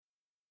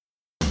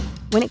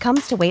When it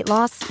comes to weight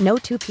loss, no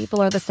two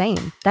people are the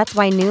same. That's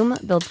why Noom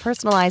builds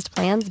personalized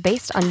plans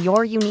based on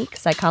your unique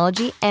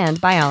psychology and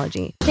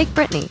biology. Take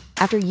Brittany.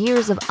 After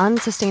years of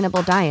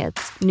unsustainable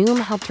diets, Noom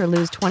helped her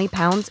lose 20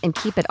 pounds and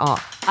keep it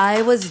off.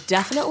 I was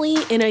definitely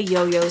in a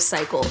yo-yo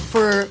cycle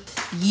for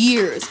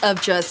years of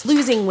just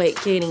losing weight,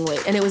 gaining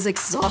weight, and it was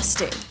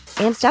exhausting.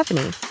 And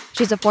Stephanie.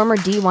 She's a former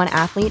D1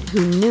 athlete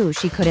who knew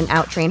she couldn't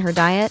out-train her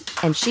diet,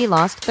 and she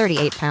lost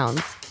 38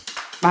 pounds.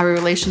 My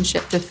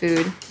relationship to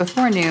food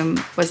before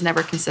Noom was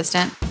never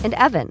consistent. And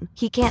Evan,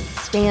 he can't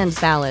stand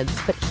salads,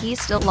 but he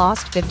still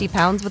lost 50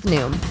 pounds with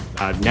Noom.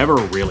 I never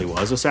really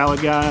was a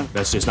salad guy.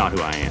 That's just not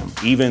who I am.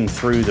 Even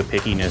through the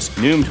pickiness,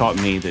 Noom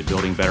taught me that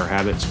building better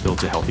habits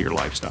builds a healthier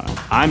lifestyle.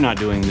 I'm not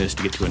doing this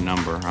to get to a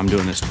number. I'm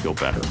doing this to feel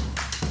better.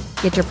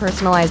 Get your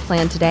personalized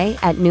plan today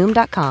at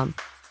Noom.com.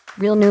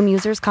 Real Noom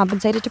users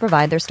compensated to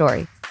provide their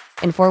story.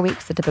 In 4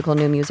 weeks, the typical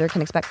Noom user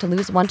can expect to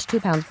lose 1 to 2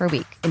 pounds per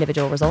week.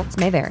 Individual results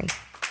may vary.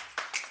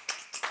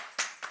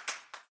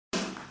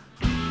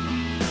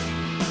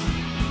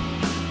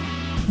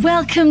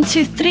 Welcome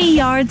to 3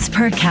 Yards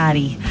Per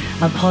Carry,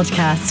 a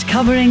podcast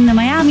covering the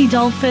Miami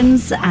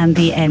Dolphins and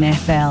the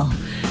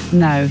NFL.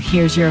 Now,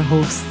 here's your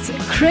hosts,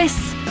 Chris,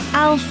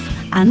 Alf,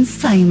 and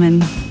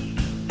Simon.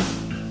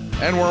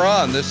 And we're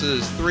on. This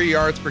is 3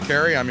 Yards Per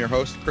Carry. I'm your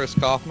host, Chris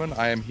Kaufman.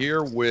 I am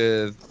here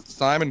with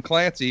Simon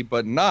Clancy,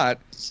 but not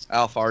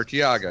Alf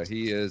Artiaga.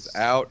 He is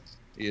out.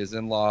 He is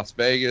in Las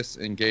Vegas,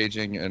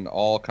 engaging in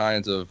all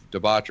kinds of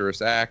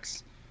debaucherous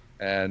acts,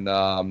 and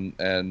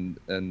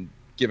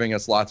giving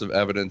us lots of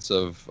evidence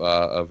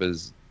of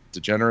his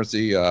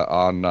degeneracy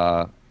on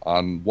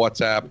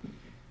WhatsApp,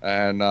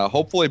 and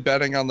hopefully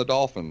betting on the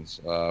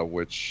Dolphins,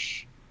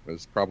 which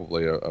is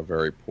probably a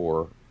very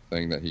poor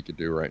thing that he could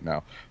do right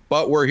now.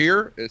 But we're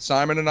here.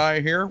 Simon and I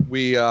are here.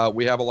 We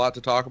have a lot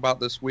to talk about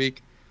this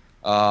week.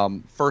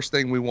 First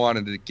thing we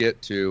wanted to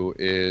get to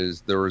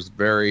is there was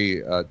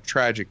very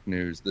tragic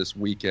news this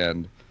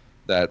weekend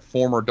that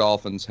former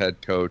Dolphins head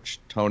coach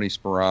Tony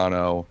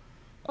Sparano,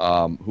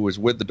 who was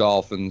with the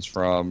Dolphins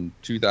from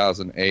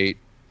 2008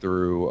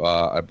 through,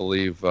 I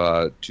believe,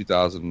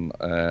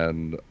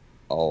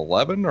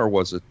 2011, or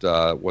was it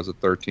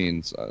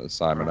 13,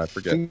 Simon? I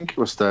forget. I think it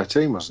was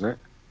 13, wasn't it?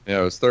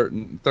 Yeah, it was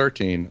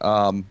 13.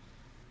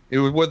 He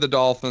was with the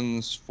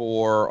Dolphins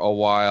for a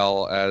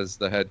while as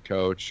the head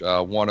coach,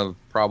 one of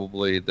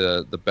probably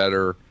the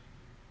better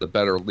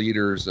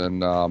leaders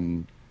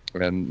and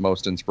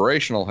most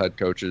inspirational head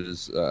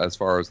coaches as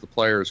far as the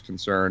player is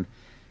concerned.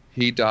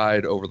 He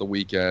died over the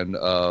weekend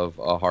of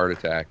a heart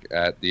attack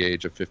at the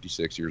age of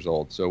 56 years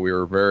old. So we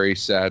were very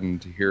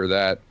saddened to hear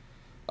that.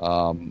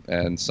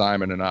 And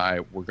Simon and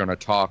I were going to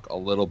talk a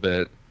little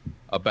bit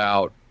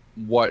about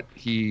what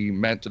he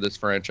meant to this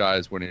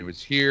franchise when he was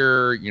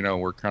here. You know,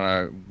 we're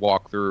kind of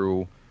walk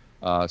through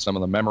some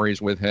of the memories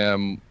with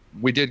him.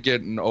 We did get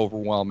an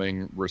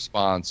overwhelming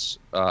response,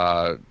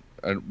 and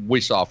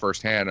we saw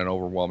firsthand an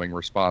overwhelming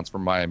response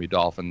from Miami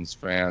Dolphins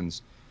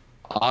fans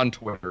on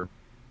Twitter,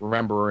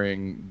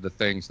 remembering the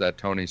things that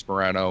Tony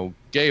Sparano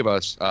gave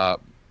us,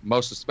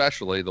 most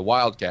especially the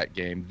Wildcat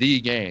game,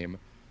 the game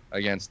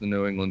against the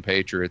New England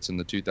Patriots in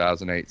the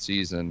 2008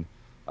 season,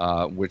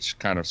 which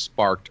kind of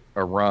sparked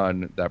a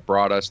run that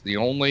brought us the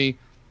only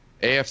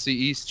AFC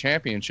East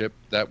championship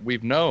that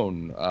we've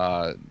known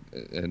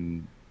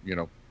in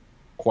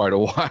quite a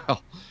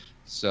while.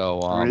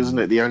 So isn't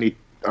it the only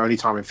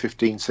time in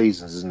 15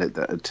 seasons, isn't it,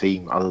 that a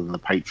team other than the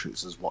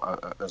Patriots has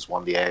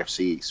won the AFC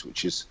East,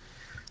 which is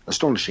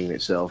astonishing in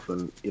itself,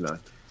 and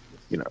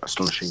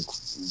astonishing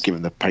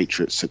given the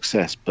Patriots'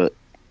 success. But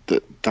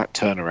that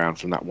turnaround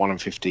from that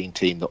 1-15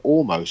 team that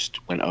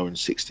almost went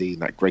 0-16,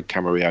 that Greg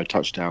Camarillo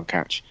touchdown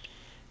catch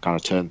kind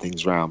of turned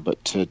things around.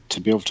 But to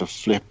be able to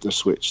flip the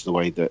switch the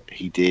way that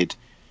he did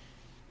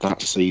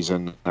that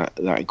season,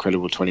 that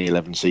incredible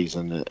 2011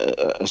 season,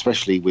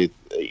 especially with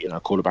a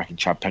quarterback in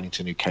Chad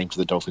Pennington who came to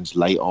the Dolphins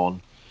late on,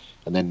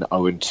 and then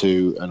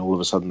 0-2, and all of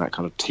a sudden that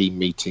kind of team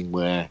meeting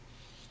where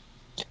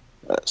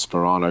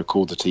Sparano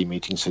called the team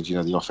meeting, said,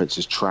 the offense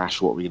is trash,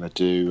 what are we going to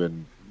do?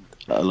 And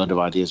a lot of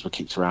ideas were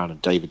kicked around,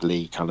 and David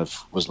Lee kind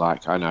of was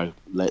like, I know,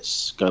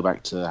 let's go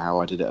back to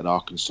how I did it at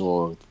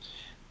Arkansas with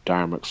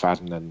Darren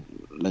McFadden, and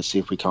let's see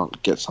if we can't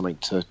get something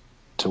to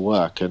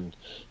work. And,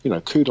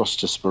 kudos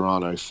to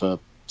Sparano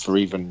for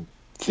even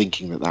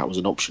thinking that was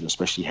an option,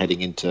 especially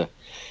heading into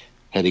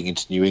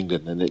New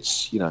England. And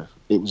it's,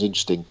 it was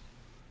interesting.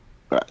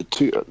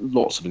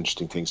 Lots of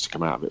interesting things to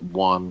come out of it.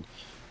 One,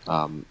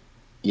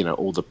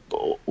 all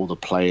the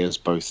players,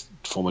 both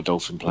former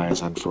Dolphin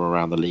players and from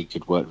around the league,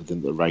 had worked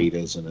within the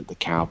Raiders and at the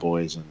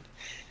Cowboys and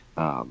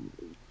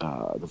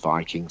the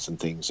Vikings and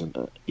things, and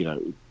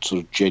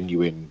sort of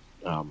genuine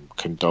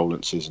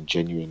condolences and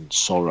genuine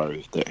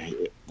sorrow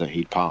that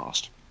he'd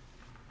passed.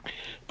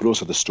 But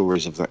also the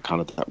stories of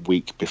that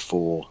week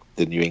before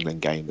the New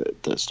England game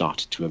that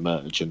started to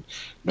emerge, and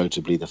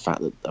notably the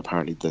fact that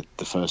apparently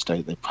the first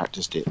day they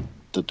practiced it,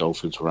 the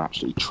Dolphins were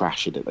absolutely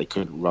trashing it. They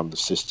couldn't run the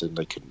system,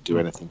 they couldn't do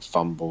anything,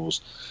 fumbles,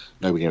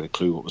 nobody had a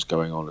clue what was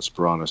going on. And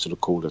Sparano sort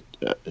of called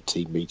a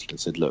team meeting and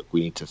said, look,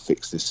 we need to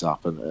fix this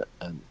up. And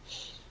the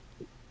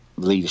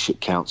leadership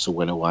council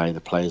went away,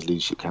 the players'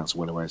 leadership council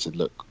went away and said,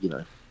 look,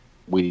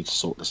 we need to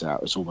sort this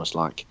out. It's almost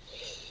like,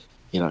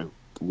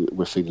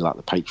 we're feeling like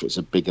the Patriots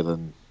are bigger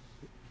than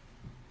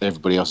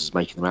everybody else is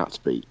making them out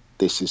to be.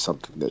 This is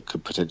something that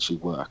could potentially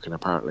work. And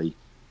apparently,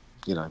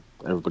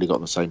 everybody got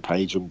on the same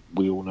page, and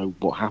we all know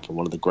what happened.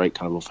 One of the great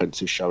kind of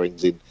offensive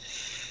showings in,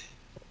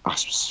 I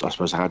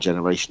suppose, our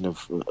generation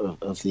of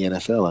the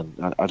NFL.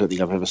 And I don't think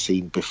I've ever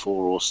seen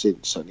before or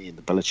since, certainly in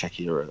the Belichick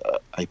era,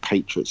 a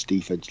Patriots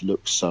defense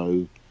look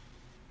so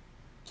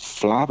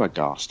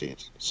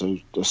flabbergasted, so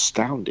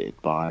astounded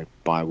by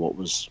what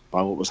was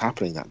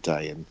happening that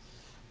day. And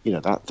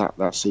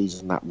that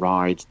season, that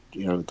ride,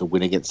 the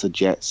win against the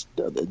Jets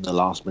in the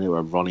last minute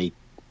where Ronnie,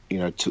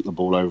 took the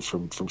ball over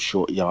from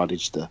short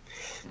yardage, the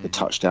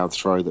touchdown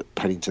throw that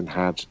Pennington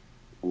had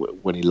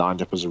when he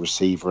lined up as a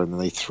receiver, and then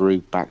they threw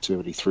back to him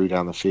and he threw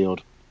down the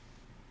field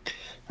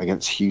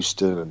against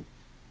Houston. And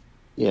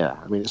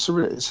it's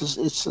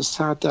a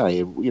sad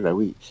day. And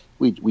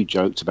we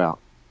joked about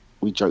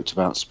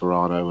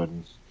Sparano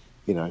and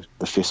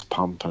the fist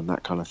pump and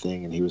that kind of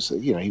thing. And he was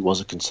he was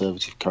a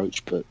conservative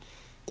coach, but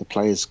the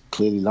players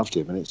clearly loved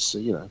him, and it's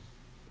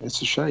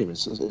a shame.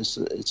 It's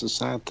a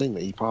sad thing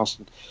that he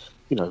passed,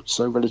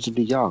 so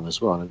relatively young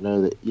as well. And I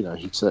know that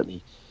he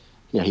certainly,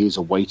 he was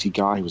a weighty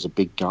guy, he was a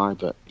big guy,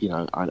 but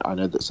I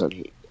know that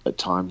certainly at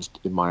times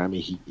in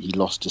Miami he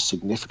lost a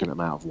significant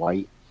amount of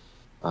weight.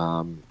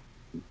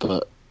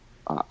 But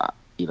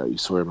you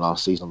saw him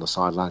last season on the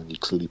sideline, and he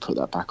clearly put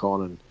that back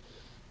on, and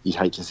you'd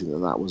hate to think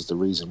that was the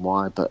reason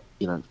why. But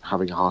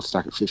having a heart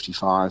attack at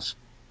 55.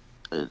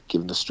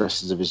 Given the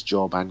stresses of his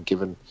job and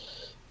given,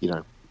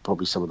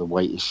 probably some of the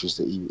weight issues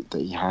that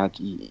he had,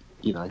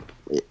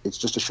 it's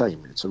just a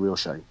shame. It's a real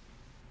shame.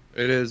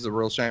 It is a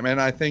real shame.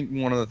 And I think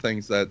one of the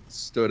things that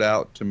stood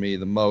out to me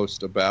the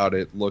most about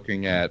it,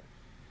 looking at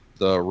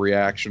the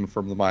reaction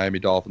from the Miami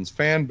Dolphins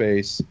fan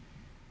base,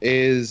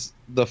 is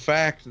the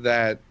fact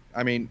that,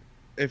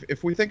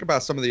 if we think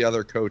about some of the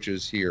other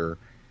coaches here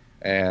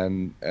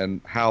and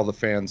how the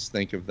fans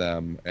think of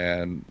them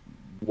and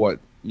what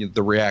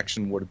the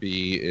reaction would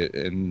be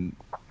in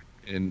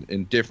a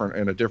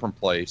different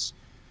place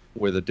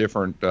with a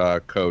different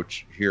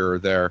coach here or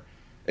there.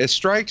 It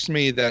strikes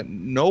me that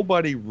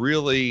nobody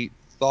really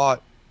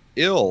thought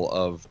ill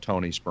of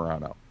Tony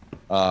Sparano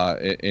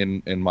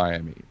in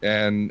Miami,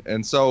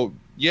 and so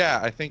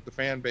I think the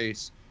fan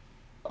base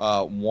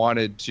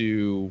wanted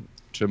to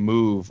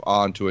move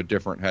on to a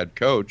different head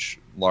coach,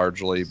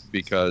 largely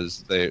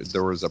because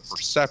there was a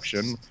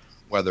perception,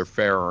 whether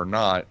fair or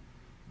not,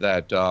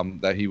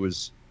 that he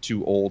was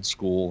too old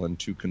school and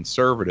too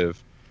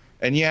conservative.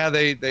 And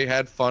they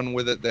had fun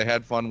with it. They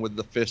had fun with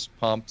the fist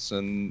pumps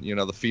and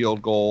the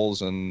field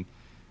goals, and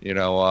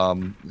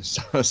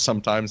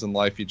sometimes in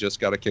life you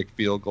just got to kick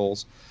field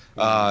goals.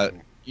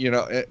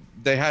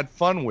 They had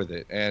fun with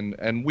it,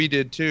 and we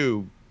did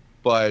too.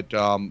 But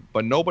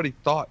nobody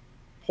thought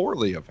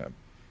poorly of him,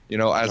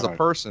 as a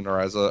person or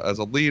as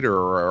a leader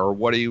or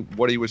what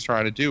he was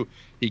trying to do.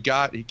 He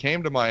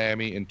came to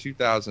Miami in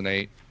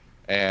 2008,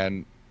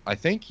 and I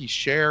think he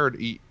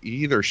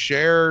either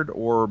shared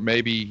or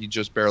maybe he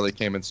just barely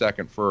came in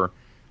second for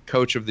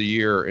Coach of the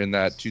Year in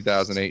that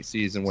 2008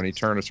 season when he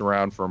turned us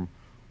around from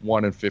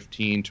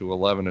 1-15 to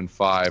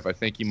 11-5. I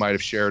think he might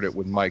have shared it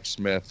with Mike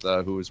Smith,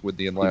 who was with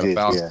the Atlanta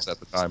Falcons at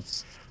the time.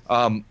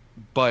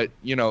 But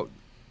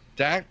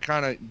that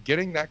kind of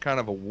getting that kind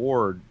of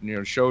award,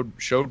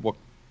 showed what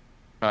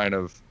kind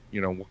of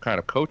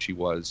coach he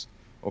was,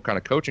 what kind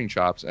of coaching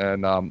chops,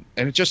 and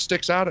it just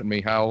sticks out at me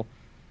how.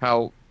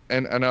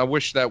 And I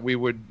wish that we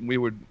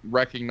would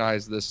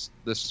recognize this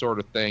sort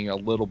of thing a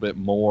little bit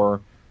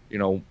more,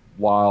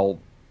 while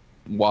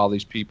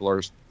these people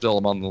are still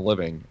among the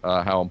living,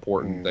 how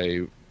important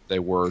they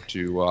were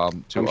to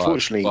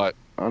unfortunately, us. But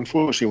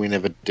unfortunately, we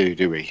never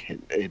do we?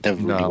 It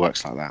never really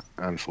works like that.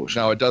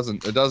 Unfortunately, no, it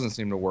doesn't. It doesn't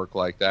seem to work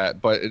like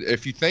that. But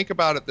if you think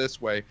about it this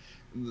way,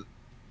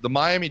 the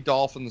Miami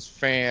Dolphins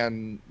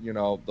fan,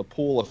 the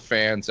pool of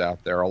fans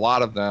out there, a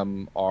lot of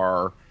them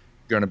are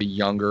going to be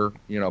younger,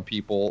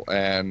 people,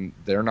 and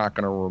they're not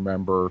going to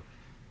remember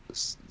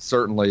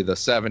certainly the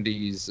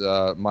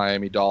 70s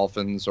Miami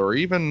Dolphins, or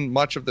even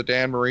much of the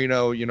Dan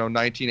Marino,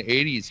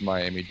 1980s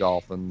Miami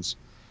Dolphins,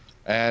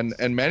 and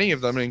many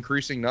of them, an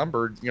increasing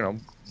number,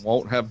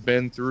 won't have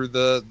been through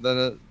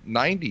the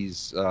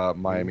 90s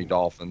Miami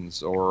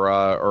Dolphins,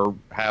 or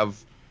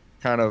have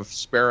kind of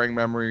sparing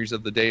memories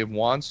of the Dave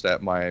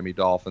Wannstedt Miami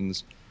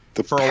Dolphins.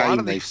 For a lot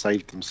of they've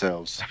saved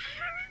themselves.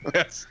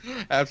 Yes,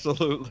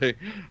 absolutely.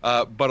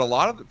 But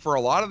for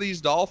a lot of these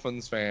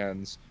Dolphins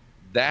fans,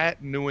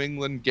 that New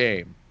England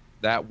game,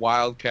 that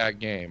Wildcat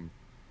game,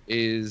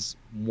 is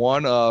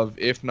one of,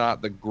 if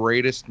not the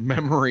greatest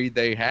memory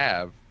they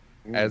have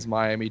as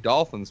Miami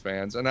Dolphins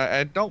fans. And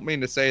I don't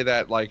mean to say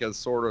that like as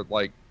sort of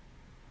like,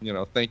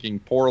 thinking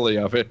poorly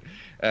of it,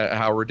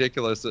 how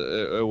ridiculous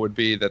it would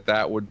be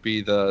that would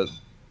be the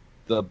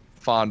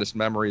fondest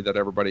memory that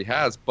everybody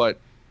has. But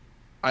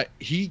Tony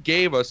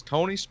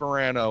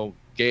Sparano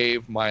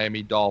gave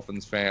Miami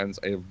Dolphins fans,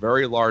 a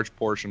very large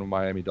portion of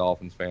Miami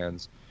Dolphins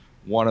fans,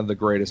 one of the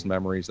greatest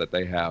memories that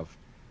they have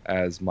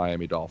as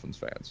Miami Dolphins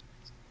fans.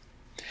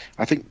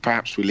 I think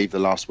perhaps we leave the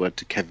last word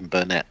to Kevin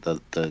Burnett,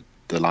 the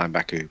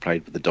linebacker who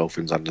played with the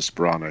Dolphins under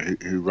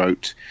Sparano, who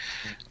wrote,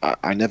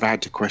 I never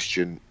had to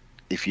question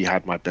if you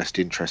had my best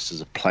interests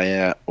as a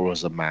player or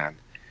as a man,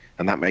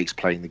 and that makes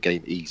playing the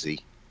game easy.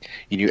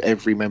 You knew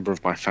every member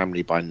of my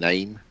family by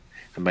name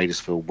and made us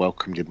feel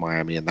welcomed in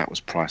Miami, and that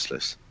was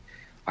priceless.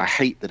 I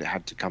hate that it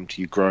had to come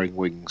to you growing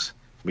wings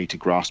for me to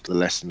grasp the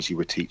lessons you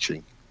were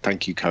teaching.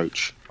 Thank you,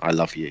 Coach. I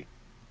love you.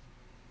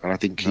 And I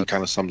think he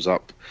kind of sums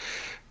up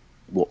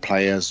what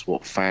players,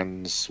 what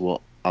fans,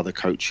 what other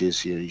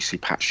coaches, you see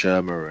Pat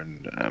Shurmur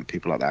and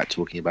people like that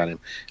talking about him.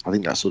 I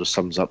think that sort of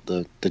sums up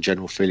the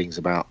general feelings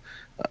about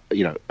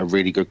a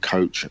really good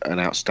coach, an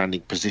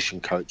outstanding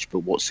position coach, but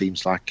what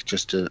seems like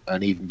just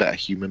an even better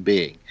human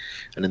being.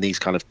 And in these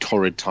kind of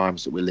torrid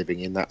times that we're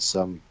living in, that's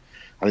I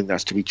think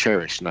that's to be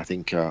cherished. And I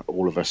think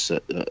all of us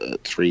at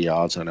 3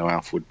 yards, I know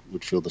Alf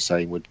would feel the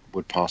same,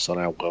 would pass on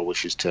our well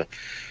wishes to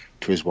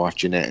his wife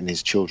Jeanette and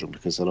his children,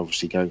 because they're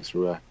obviously going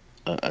through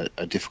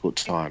a difficult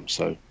time.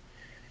 So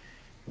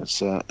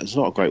it's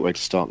not a great way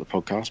to start the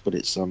podcast, but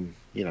it's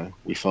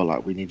we felt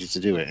like we needed to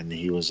do it, and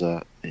he was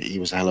a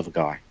hell of a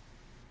guy.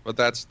 But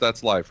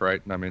that's life,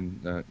 right? I mean,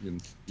 you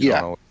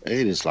yeah, don't know.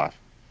 It is life.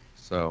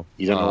 So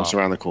you don't know what's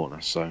around the corner.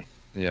 So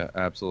yeah,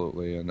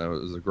 absolutely, and that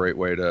was a great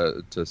way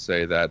to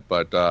say that.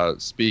 But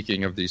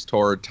speaking of these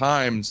torrid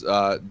times,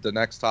 the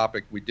next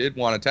topic we did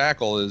want to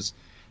tackle is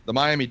the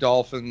Miami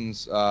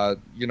Dolphins.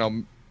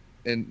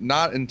 And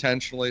not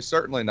intentionally,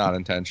 certainly not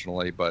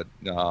intentionally, but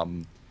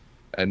and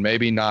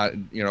maybe not,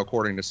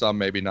 according to some,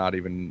 maybe not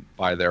even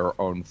by their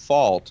own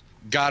fault,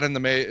 got in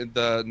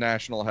the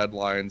national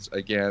headlines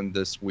again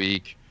this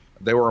week.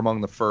 They were among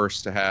the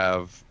first to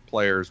have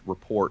players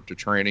report to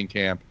training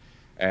camp,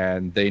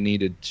 and they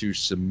needed to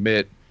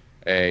submit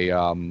a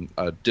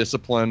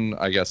discipline,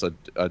 I guess,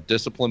 a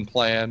discipline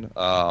plan.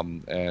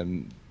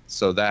 And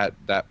so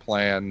that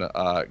plan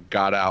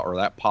got out, or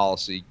that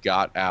policy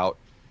got out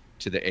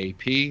to the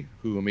AP,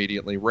 who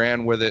immediately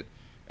ran with it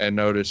and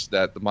noticed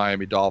that the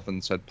Miami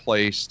Dolphins had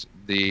placed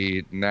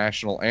the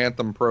national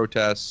anthem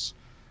protests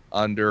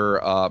under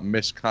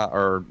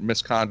misconduct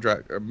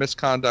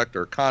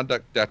or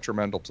conduct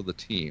detrimental to the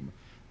team,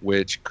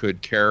 which could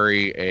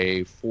carry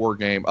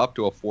up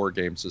to a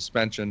 4-game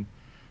suspension.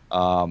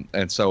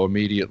 And so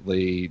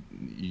immediately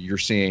you're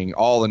seeing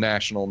all the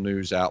national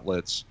news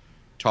outlets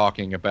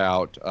talking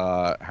about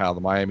how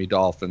the Miami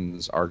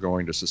Dolphins are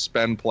going to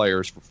suspend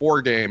players for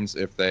 4 games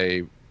if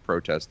they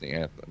protest the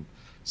anthem.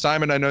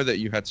 Simon, I know that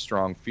you had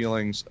strong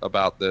feelings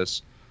about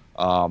this,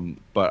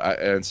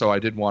 so I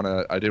did want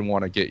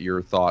to get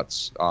your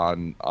thoughts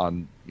on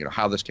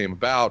how this came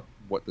about,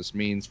 what this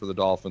means for the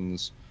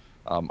Dolphins.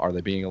 Are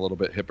they being a little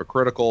bit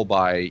hypocritical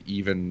by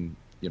even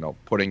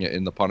putting it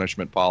in the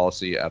punishment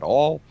policy at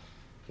all?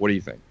 What do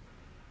you think?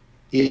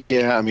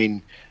 Yeah, I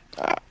mean,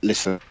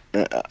 listen,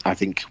 I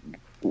think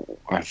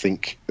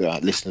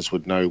listeners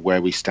would know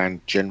where we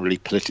stand generally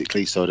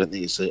politically, so I don't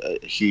think it's a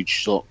huge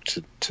shock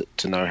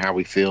to know how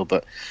we feel.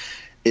 But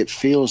it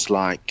feels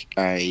like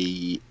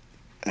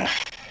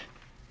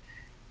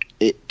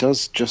it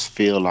does just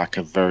feel like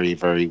a very,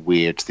 very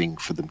weird thing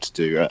for them to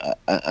do.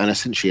 And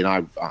essentially,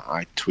 and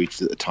I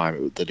tweeted at the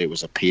time that it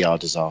was a PR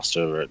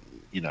disaster,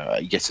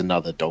 yet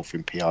another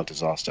Dolphin PR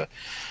disaster.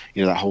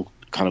 That whole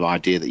kind of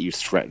idea that you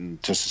threaten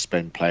to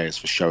suspend players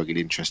for showing an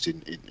interest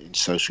in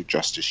social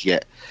justice,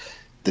 yet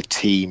the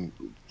team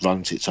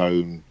runs its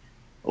own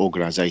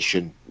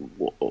organisation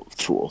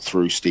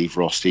through Steve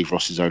Ross. Steve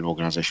Ross's own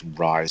organisation,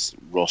 Rise,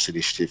 Ross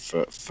Initiative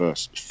for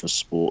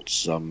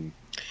Sports.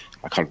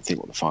 I can't think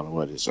what the final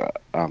word is.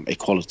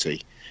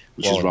 Equality,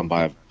 which is run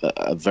by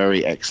a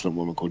very excellent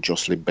woman called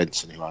Jocelyn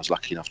Benson, who I was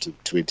lucky enough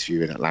to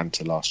interview in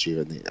Atlanta last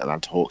year in the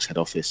Atlanta Hawks head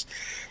office.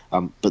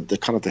 But the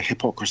kind of the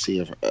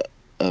hypocrisy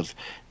of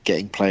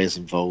getting players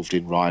involved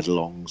in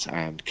ride-alongs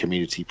and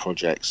community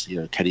projects.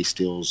 Kenny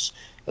Stills,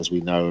 as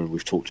we know and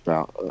we've talked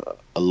about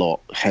a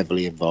lot,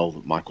 heavily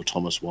involved. Michael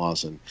Thomas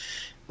was, and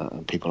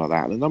people like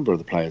that. And a number of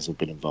the players have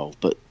been involved.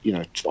 But,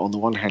 on the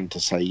one hand to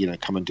say,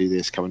 come and do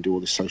this, come and do all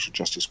this social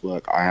justice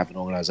work. I have an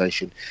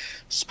organisation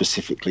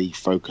specifically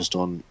focused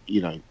on,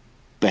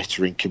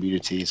 bettering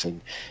communities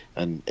and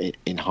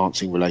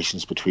enhancing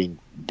relations between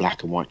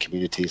black and white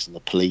communities and the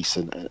police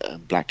and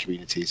black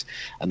communities.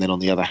 And then on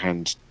the other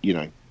hand,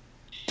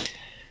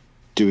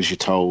 do as you're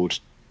told,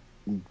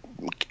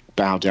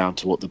 bow down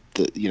to what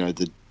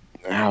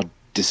how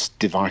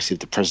divisive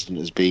the president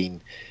has been,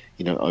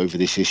 over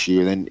this issue.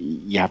 And then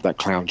you have that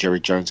clown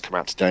Jerry Jones come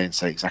out today and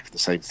say exactly the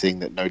same thing,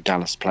 that no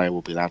Dallas player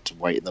will be allowed to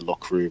wait in the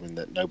locker room, and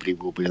that nobody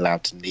will be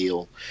allowed to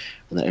kneel,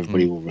 and that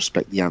everybody will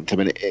respect the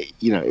anthem. And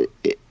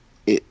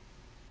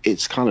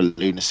it's kind of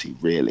lunacy,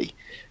 really.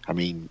 I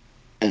mean,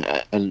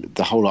 and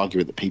the whole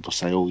argument that people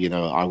say, oh,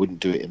 I wouldn't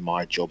do it in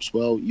my jobs.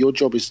 Well, your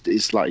job is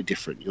slightly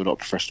different. You're not a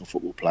professional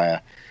football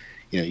player.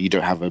 You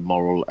don't have a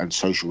moral and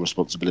social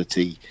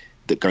responsibility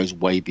that goes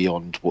way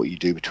beyond what you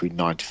do between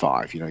 9 to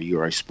 5.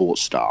 You're a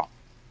sports star.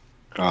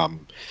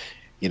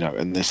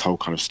 And this whole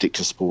kind of stick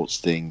to sports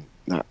thing,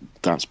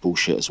 that's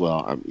bullshit as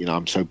well.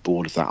 I'm so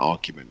bored of that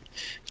argument.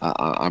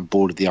 I'm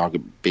bored of the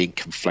argument being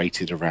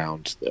conflated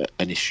around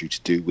an issue to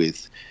do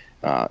with,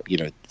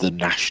 the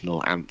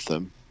national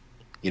anthem.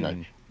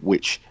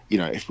 Which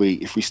if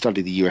we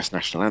study the U.S.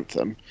 national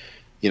anthem,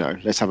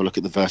 let's have a look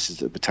at the verses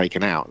that were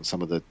taken out and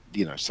some of the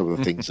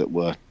things that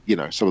were,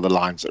 some of the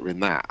lines that were in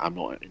that. I'm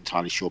not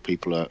entirely sure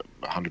people are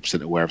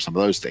 100% aware of some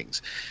of those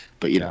things,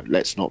 but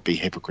let's not be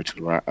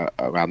hypocritical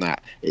around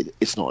that.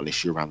 It's not an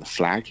issue around the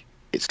flag.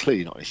 It's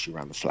clearly not an issue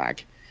around the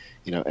flag,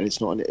 and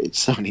it's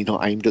certainly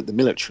not aimed at the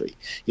military.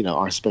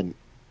 I spent,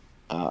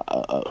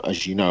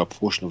 as you know, a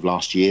portion of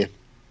last year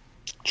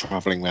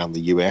traveling around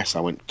the US.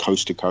 I went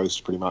coast to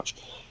coast pretty much.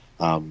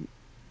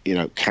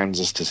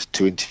 Kansas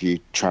to interview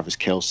Travis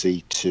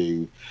Kelce,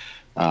 to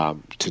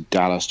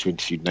Dallas to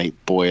interview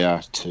Nate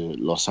Boyer, to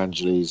Los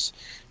Angeles,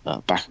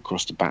 back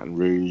across to Baton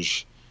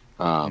Rouge,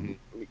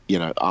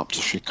 up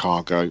to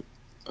Chicago,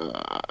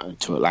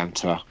 to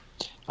Atlanta.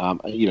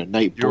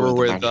 Nate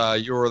Boyer.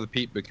 You were with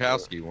Pete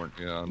Bukowski, weren't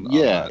you?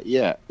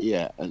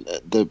 Yeah. And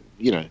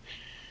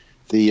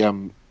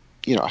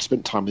I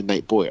spent time with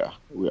Nate Boyer.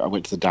 I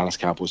went to the Dallas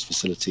Cowboys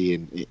facility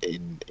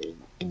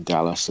in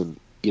Dallas, and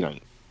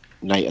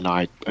Nate and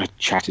I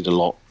chatted a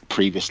lot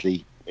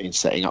previously in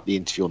setting up the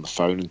interview on the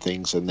phone and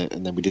things, and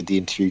then we did the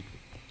interview.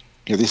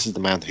 This is the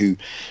man who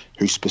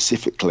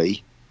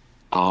specifically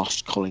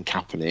asked Colin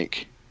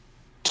Kaepernick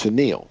to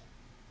kneel.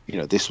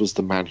 This was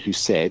the man who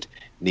said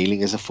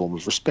kneeling is a form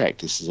of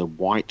respect. This is a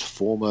white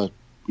former,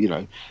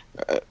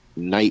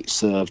 Nate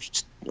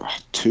served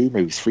 2,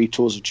 maybe 3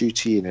 tours of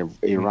duty in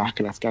Iraq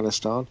and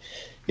Afghanistan.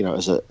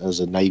 As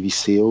a Navy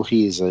SEAL,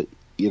 he is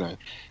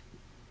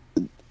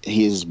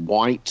he is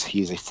white.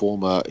 He is a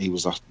former. He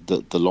was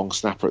the long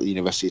snapper at the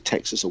University of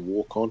Texas, a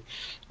walk-on.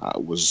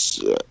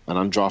 Was an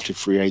undrafted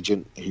free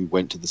agent who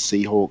went to the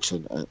Seahawks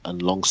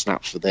and long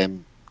snapped for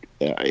them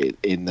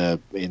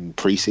in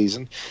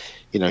preseason.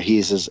 He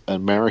is as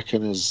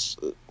American as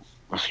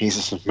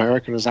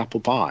apple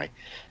pie.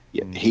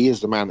 He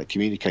is the man that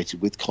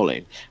communicated with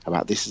Colin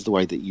about this is the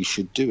way that you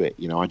should do it.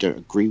 I don't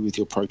agree with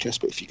your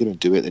protest, but if you're going to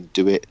do it, then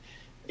do it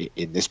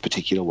in this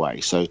particular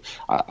way. So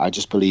I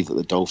just believe that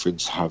the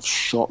Dolphins have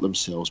shot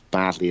themselves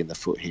badly in the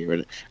foot here,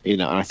 and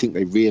and I think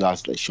they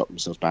realised they shot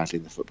themselves badly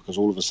in the foot because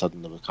all of a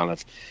sudden they were kind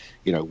of,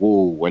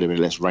 whoa, wait a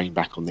minute, let's rein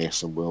back on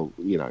this, and we'll,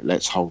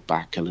 let's hold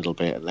back a little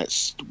bit, and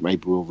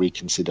maybe we'll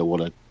reconsider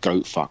what a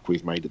goat fuck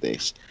we've made of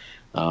this.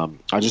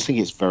 I just think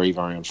it's very,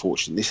 very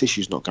unfortunate. This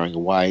issue's not going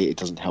away. It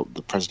doesn't help.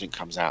 The president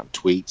comes out and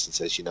tweets and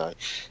says,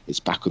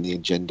 it's back on the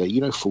agenda.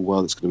 Full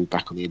well it's going to be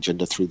back on the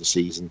agenda through the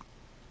season.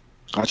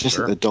 I just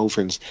think the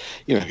Dolphins,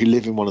 who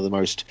live in one of the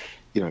most,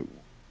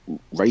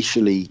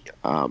 racially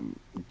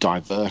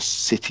diverse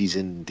cities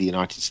in the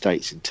United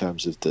States in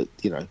terms of the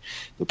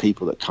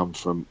people that come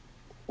from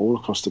all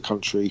across the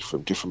country,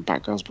 from different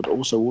backgrounds, but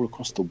also all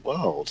across the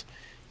world.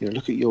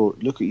 Look at your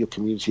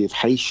community of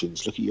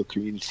Haitians, look at your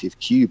community of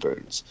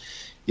Cubans,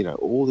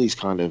 all these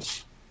kind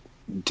of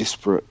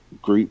disparate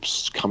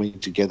groups coming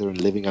together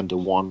and living under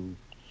one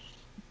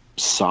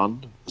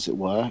sun, as it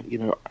were.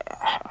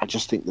 I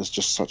just think there's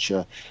just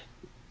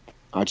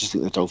I just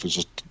think the Dolphins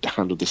just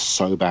handled this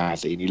so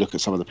badly. And you look at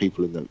some of the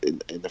people in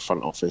the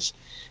front office,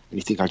 and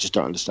you think, I just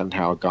don't understand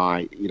how a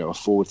guy, a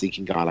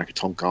forward-thinking guy like a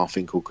Tom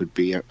Garfinkel could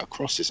be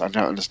across this. I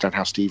don't understand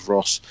how Steve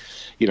Ross,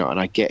 and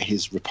I get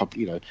his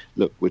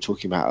look, we're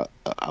talking about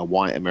a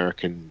white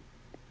American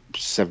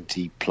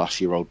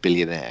 70-plus-year-old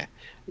billionaire.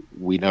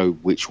 We know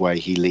which way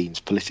he leans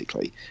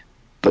politically.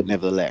 But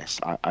nevertheless,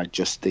 I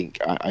just think,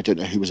 I don't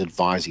know who was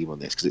advising him on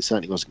this, because it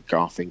certainly wasn't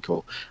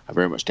Garfinkel. I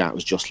very much doubt it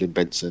was Jocelyn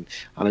Benson.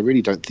 And I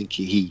really don't think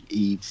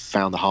he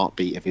found the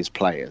heartbeat of his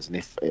players. And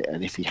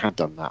if he had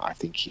done that, I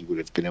think he would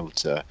have been able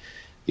to,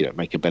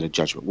 make a better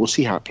judgment. We'll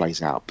see how it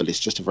plays out. But it's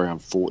just a very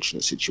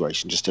unfortunate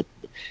situation, just a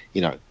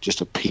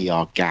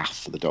PR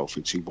gaffe for the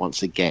Dolphins, who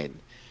once again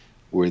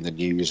were in the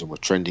news and were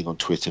trending on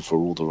Twitter for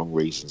all the wrong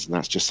reasons, and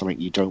that's just something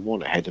you don't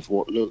want ahead of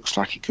what looks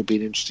like it could be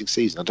an interesting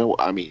season.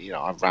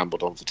 I've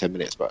rambled on for 10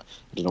 minutes, but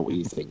I don't know what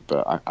you think,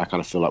 but I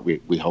kind of feel like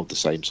we hold the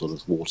same sort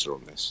of water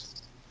on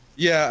this.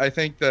 Yeah, I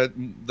think that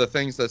the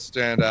things that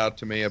stand out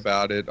to me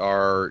about it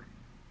are,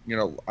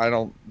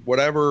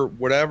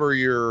 whatever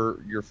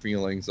your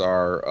feelings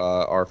are,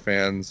 our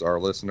fans, our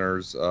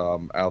listeners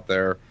out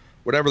there,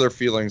 whatever their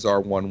feelings are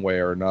one way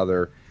or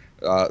another,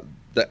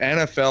 the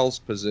NFL's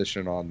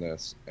position on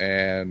this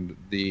and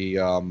the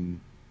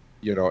and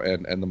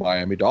the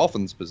Miami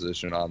Dolphins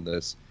position on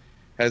this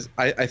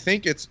I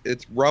think it's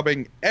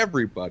rubbing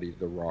everybody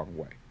the wrong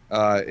way.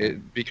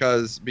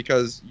 Because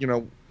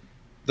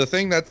the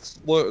thing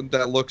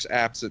that looks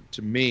absent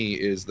to me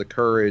is the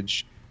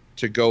courage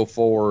to go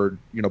forward,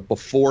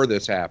 before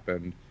this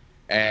happened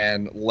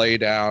and lay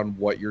down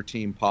what your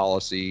team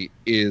policy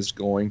is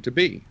going to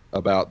be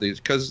about these,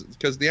 because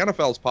the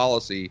NFL's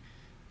policy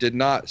did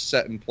not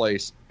set in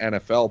place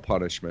NFL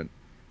punishment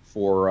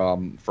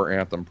for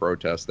anthem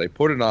protests. They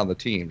put it on the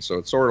team, so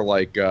it's sort of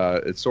like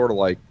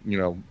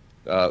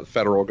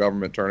federal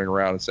government turning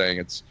around and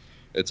saying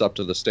it's up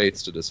to the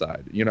states to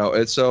decide.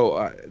 And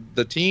so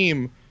the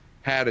team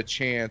had a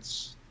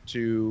chance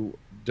to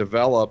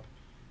develop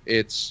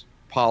its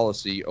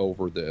policy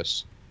over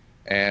this,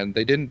 and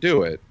they didn't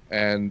do it,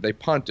 and they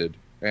punted,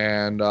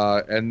 and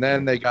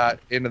then they got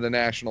into the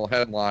national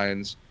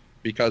headlines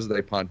because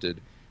they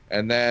punted.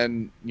 And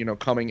then,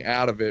 coming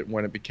out of it,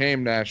 when it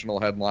became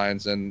national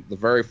headlines, and the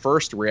very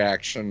first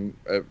reaction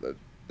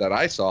that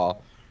I saw,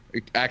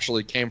 it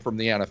actually came from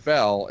the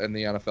NFL and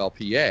the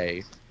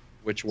NFLPA,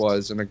 which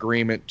was an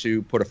agreement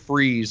to put a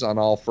freeze on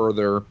all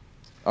further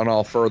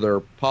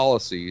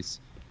policies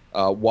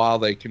while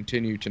they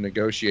continue to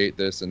negotiate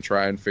this and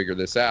try and figure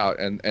this out.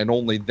 And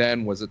only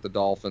then was it the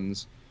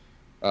Dolphins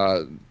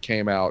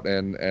came out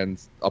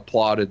and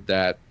applauded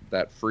that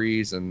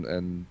freeze,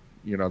 and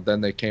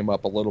then they came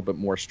up a little bit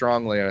more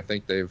strongly, and I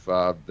think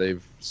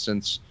they've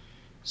since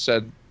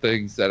said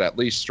things that at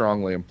least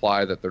strongly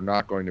imply that they're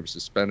not going to be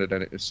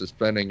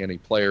suspending any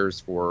players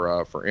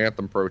for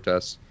anthem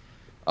protests.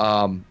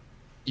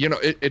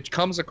 It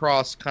comes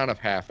across kind of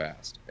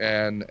half-assed,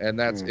 and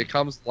that's it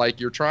comes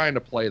like you're trying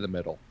to play the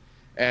middle,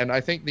 and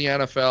I think the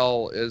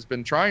NFL has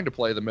been trying to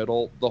play the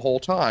middle the whole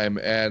time,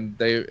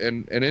 and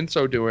in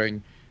so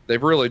doing,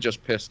 they've really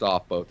just pissed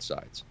off both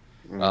sides.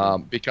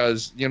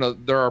 Because the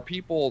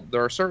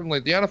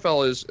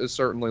NFL is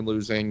certainly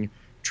losing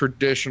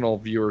traditional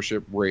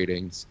viewership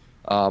ratings.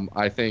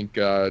 I think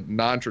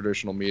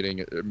non-traditional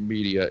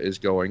media is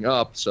going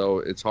up, so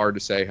it's hard to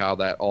say how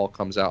that all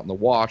comes out in the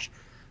wash.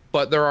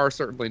 But there are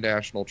certainly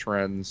national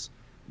trends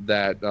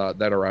that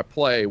are at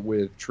play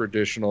with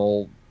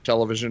traditional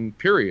television,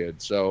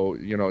 period. So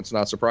it's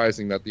not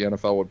surprising that the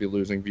NFL would be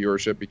losing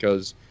viewership,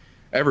 because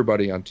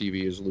everybody on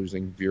TV is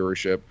losing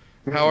viewership.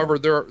 However,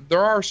 there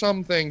are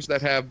some things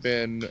that have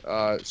been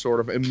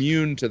sort of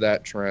immune to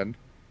that trend,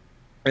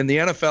 and the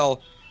NFL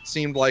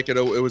seemed like it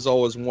was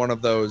always one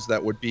of those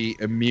that would be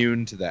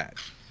immune to that.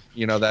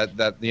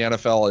 That the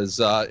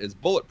NFL is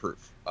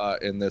bulletproof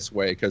in this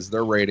way, because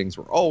their ratings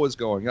were always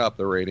going up,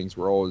 their ratings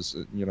were always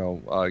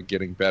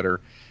getting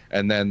better,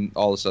 and then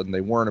all of a sudden they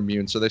weren't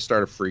immune, so they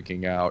started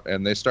freaking out,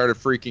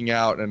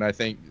 and I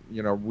think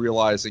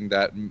realizing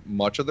that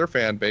much of their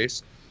fan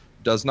base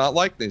does not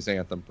like these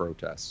anthem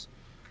protests.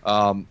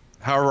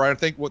 However, I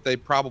think what they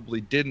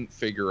probably didn't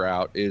figure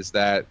out is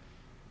that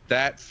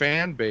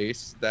fan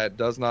base that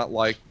does not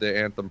like the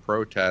anthem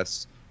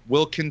protests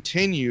will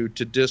continue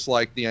to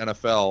dislike the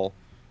NFL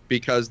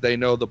because they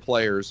know the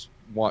players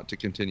want to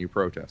continue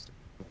protesting.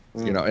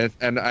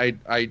 And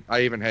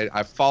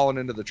I've fallen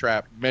into the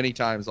trap many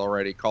times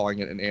already, calling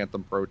it an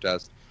anthem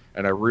protest,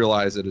 and I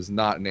realize it is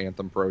not an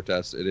anthem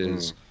protest. It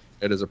is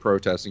a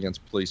protest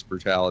against police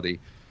brutality.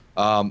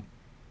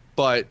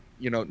 But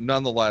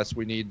nonetheless,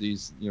 we need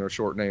these,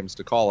 short names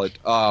to call it.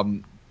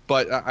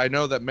 But I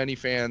know that many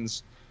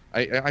fans,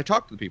 I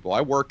talk to the people.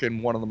 I work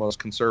in one of the most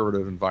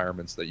conservative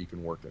environments that you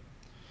can work in.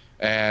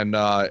 And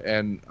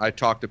I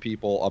talk to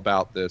people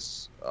about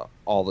this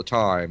all the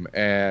time,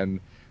 and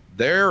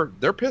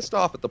they're pissed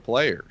off at the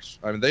players.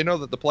 I mean, they know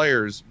that the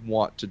players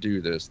want to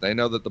do this. They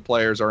know that the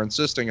players are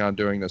insisting on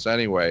doing this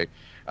anyway.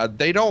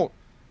 They don't,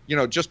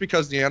 just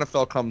because the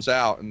NFL comes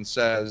out and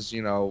says,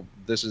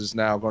 this is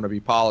now going to be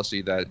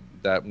policy that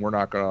we're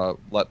not going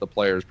to let the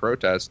players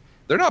protest,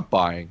 they're not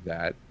buying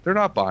that.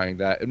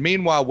 And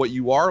meanwhile, what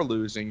you're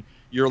losing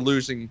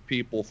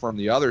people from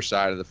the other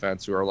side of the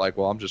fence who are like,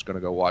 well, I'm just going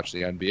to go watch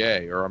the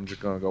NBA, or I'm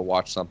just going to go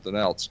watch something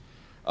else,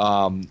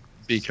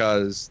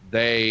 because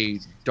they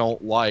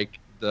don't like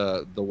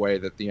the way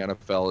that the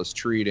NFL is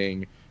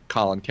treating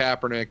Colin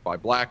Kaepernick by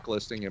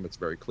blacklisting him. It's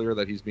very clear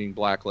that he's being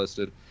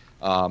blacklisted,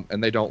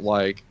 and they don't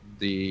like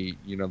the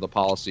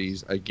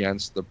policies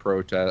against the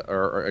protest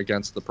or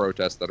against the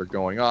protests that are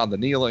going on, the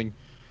kneeling.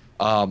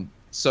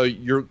 So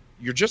you're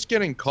just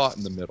getting caught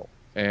in the middle,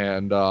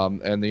 and the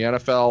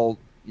NFL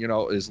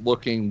is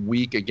looking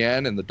weak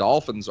again, and the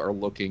Dolphins are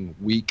looking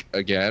weak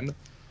again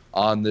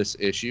on this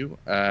issue,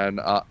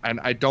 and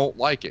I don't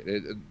like it.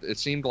 It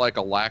seemed like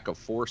a lack of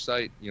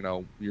foresight.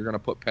 You're going to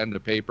put pen to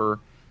paper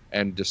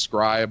and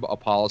describe a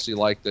policy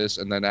like this,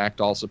 and then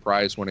act all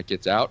surprised when it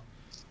gets out.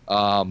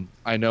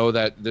 I know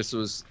that this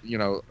was,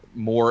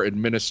 more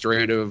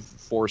administrative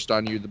forced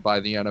on you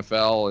by the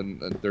NFL, and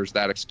there's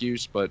that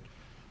excuse, but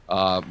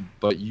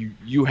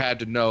you had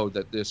to know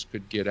that this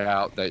could get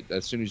out, that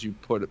as soon as you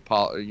put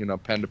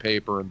pen to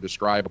paper and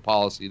describe a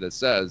policy that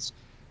says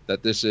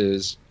that this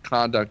is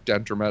conduct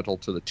detrimental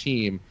to the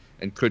team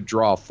and could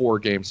draw a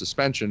 4-game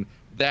suspension,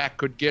 that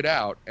could get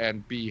out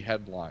and be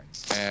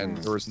headlines. And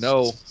there was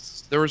no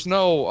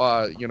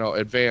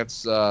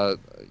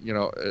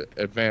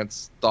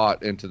advanced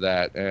thought into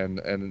that,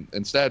 and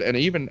instead, and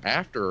even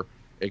after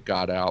it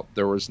got out,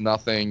 there was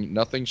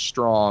nothing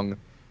strong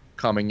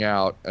coming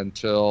out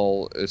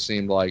until it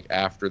seemed like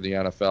after the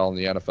NFL and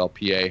the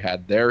NFLPA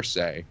had their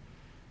say.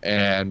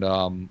 And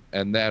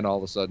then all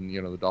of a sudden,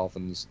 the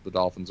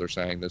Dolphins are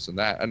saying this and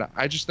that. And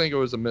I just think it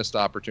was a missed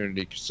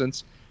opportunity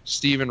since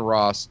Stephen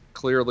Ross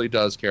clearly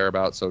does care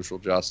about social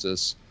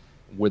justice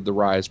with the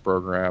RISE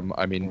program.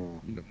 I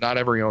mean, not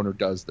every owner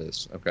does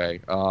this, okay?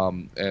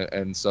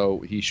 And so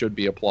he should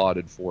be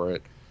applauded for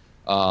it.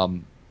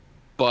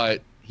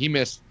 But he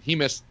missed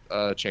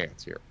a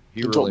chance here.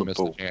 He really missed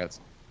a chance.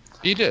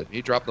 He did.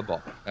 He dropped the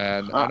ball.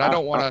 And I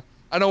don't want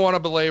to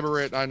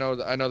belabor it. I know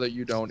that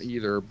you don't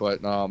either,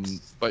 but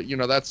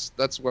that's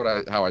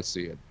how I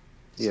see it.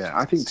 Yeah,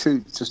 I think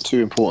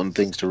two important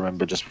things to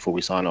remember just before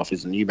we sign off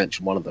is, and you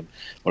mentioned one of them.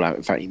 Well,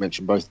 in fact, you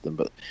mentioned both of them.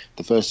 But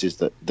the first is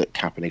that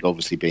Kaepernick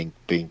obviously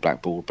being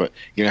blackballed, but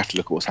you have to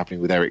look at what's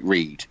happening with Eric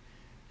Reid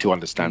to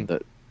understand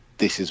that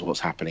this is what's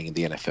happening in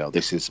the NFL.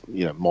 This is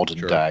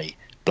modern day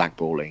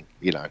blackballing.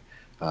 You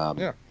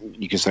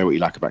can say what you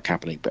like about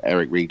Kaepernick, but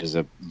Eric Reid is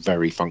a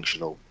very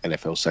functional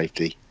NFL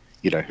safety.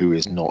 Who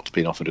has not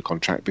been offered a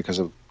contract because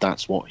of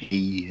that's what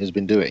he has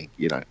been doing.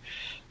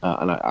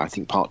 And I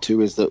think part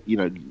two is that,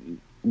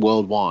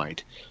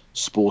 worldwide,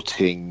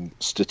 sporting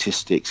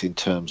statistics in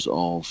terms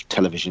of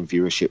television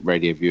viewership,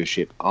 radio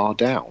viewership are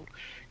down,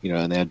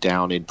 and they're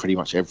down in pretty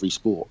much every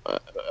sport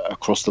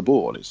across the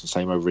board. It's the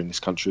same over in this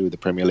country with the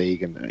Premier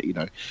League.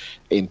 And,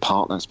 in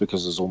part that's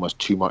because there's almost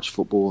too much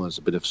football. There's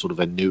a bit of sort of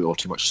or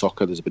too much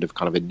soccer. There's a bit of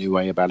kind of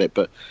ennui about it.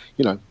 But,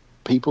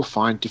 people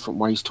find different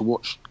ways to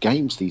watch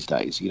games these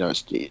days.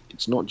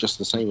 It's not just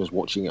the same as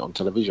watching it on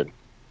television.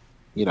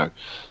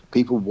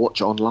 People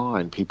watch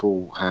online.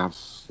 People have,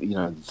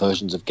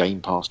 versions of Game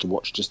Pass to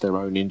watch just their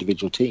own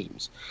individual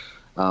teams.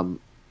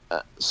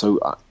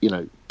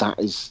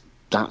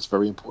 That's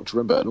very important to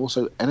remember. And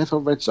also,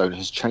 NFL Red Zone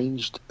has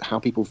changed how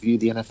people view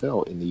the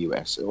NFL in the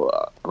US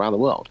or around the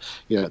world.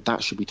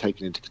 That should be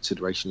taken into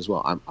consideration as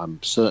well. I'm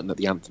certain that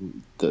the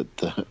anthem,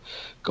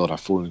 God,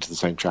 I've fallen into the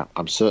same trap.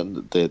 I'm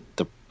certain that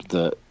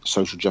the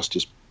social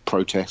justice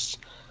protests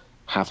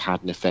have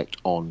had an effect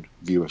on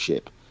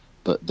viewership.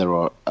 But there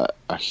are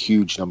a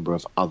huge number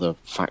of other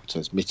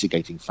factors,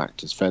 mitigating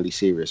factors, fairly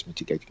serious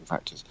mitigating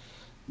factors,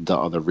 that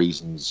are the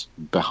reasons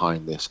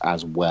behind this,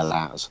 as well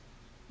as,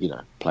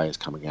 players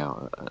coming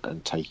out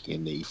and taking a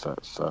knee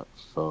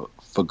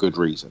for good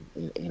reason,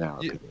 in our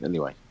opinion.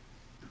 Anyway.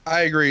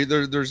 I agree.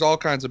 There's all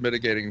kinds of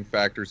mitigating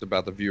factors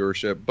about the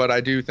viewership, but I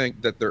do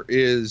think that there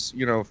is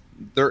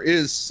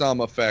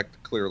some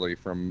effect clearly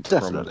from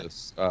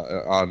this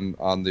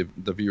on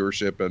the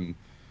viewership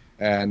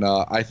and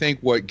I think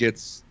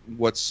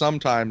what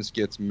sometimes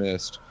gets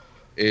missed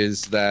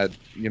is that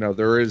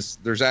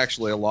there's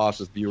actually a loss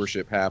of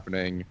viewership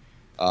happening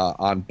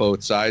on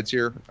both sides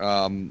here.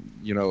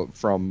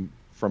 From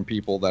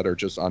people that are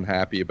just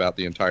unhappy about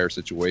the entire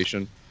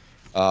situation.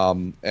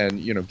 And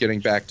getting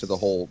back to the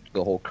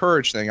whole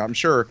courage thing, I'm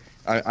sure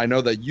I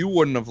know that you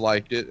wouldn't have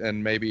liked it,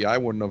 and maybe I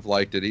wouldn't have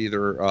liked it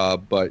either.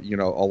 But a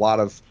lot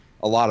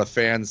of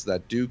fans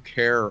that do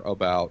care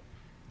about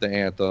the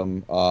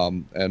anthem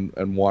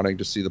and wanting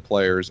to see the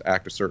players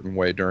act a certain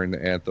way during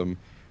the anthem,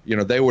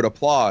 they would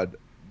applaud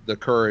the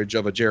courage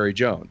of a Jerry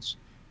Jones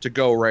to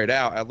go right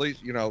out. At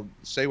least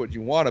say what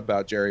you want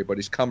about Jerry, but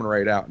he's coming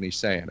right out and he's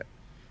saying it,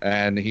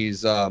 and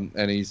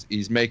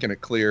he's making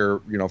it clear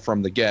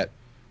from the get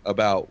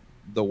about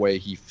the way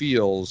he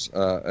feels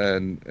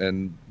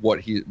and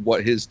what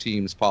his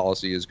team's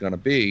policy is going to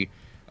be,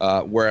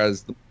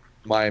 whereas the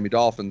Miami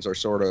Dolphins are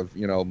sort of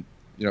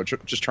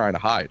just trying to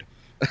hide.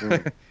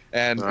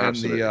 and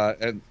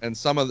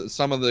some of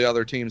the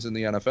other teams in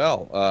the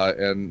NFL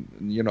and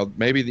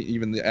maybe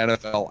even the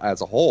NFL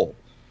as a whole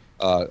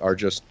are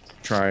just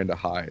trying to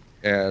hide,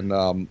 and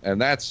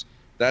that's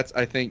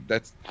I think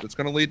that's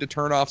going to lead to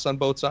turnoffs on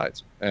both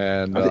sides,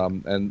 and I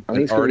think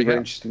it's already very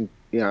interesting.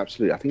 Yeah,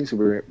 absolutely. I think it's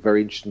very,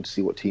 very interesting to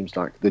see what teams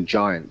like the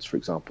Giants, for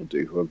example,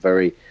 do, who are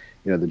very,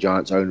 the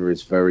Giants owner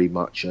is very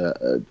much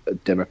a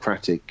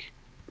democratic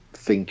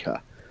thinker,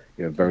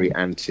 very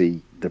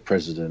anti the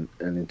president.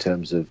 And in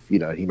terms of,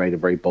 he made a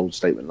very bold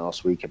statement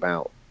last week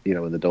about,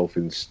 when the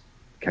Dolphins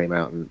came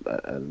out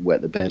and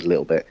wet the bed a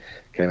little bit,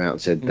 came out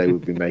and said they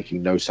would be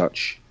making no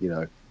such,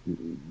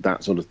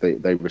 that sort of thing.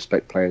 They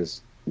respect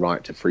players'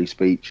 right to free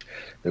speech.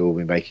 They will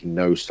be making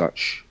no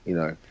such,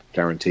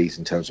 guarantees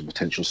in terms of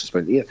potential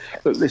suspension. Yeah,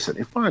 but listen,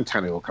 if Ryan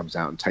Tannehill comes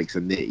out and takes a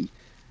knee,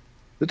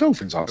 the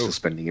Dolphins aren't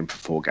suspending him for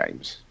 4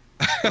 games.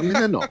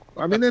 They're not.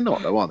 They're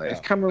not, though, are they?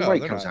 If Cameron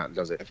Wake comes out and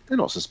does it, they're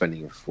not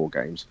suspending him for 4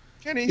 games.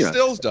 Kenny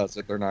Stills does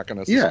it. They're not going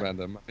to suspend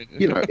him.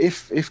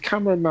 If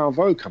Cameron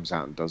Malveaux comes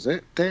out and does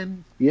it,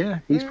 then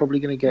he's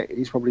probably going to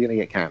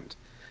get canned.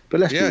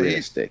 But let's be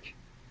realistic.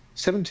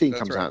 17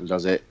 comes out and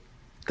does it,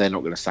 they're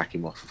not going to sack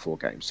him off for 4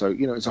 games. So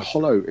it's a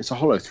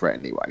hollow threat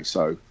anyway.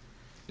 So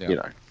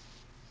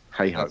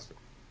hey ho.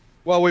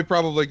 Well, we've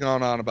probably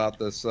gone on about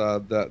this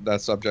that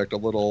subject a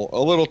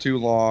little too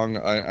long.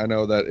 I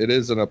know that it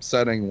is an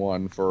upsetting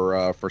one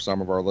for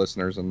some of our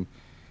listeners, and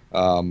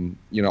on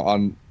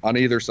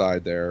either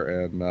side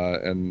there,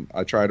 and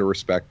I try to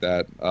respect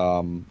that.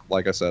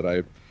 Like I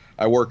said,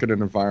 I work in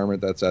an environment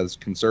that's as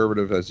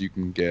conservative as you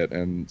can get,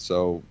 and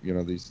so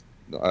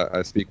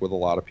I speak with a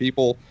lot of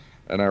people,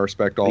 and I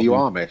respect all. Are you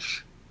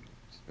Amish?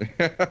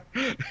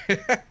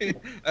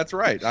 That's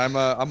right. I'm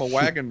a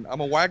wagon I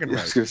was going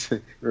to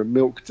say, you're a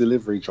milk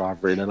delivery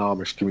driver in an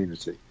Amish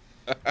community.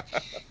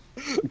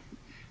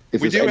 If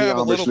there's any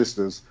Amish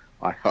listeners,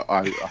 I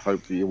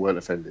hope that you weren't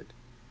offended.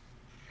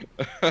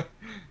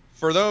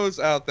 For those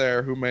out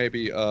there who may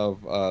be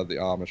of the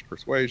Amish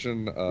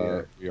persuasion,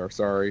 we are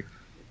sorry.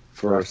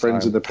 For our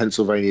friends in the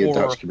Pennsylvania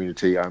Dutch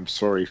community, I'm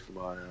sorry for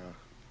my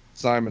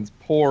Simon's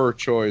poor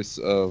choice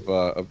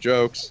of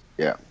jokes.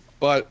 Yeah.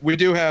 But we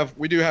do have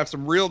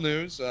some real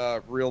news.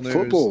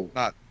 Football.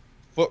 Not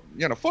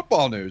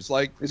football news,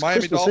 like it's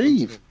Miami Christmas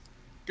Dolphins. Eve.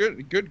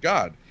 Good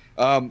God.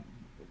 But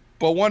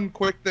one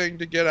quick thing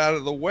to get out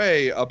of the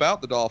way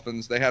about the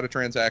Dolphins, they had a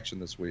transaction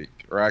this week,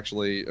 or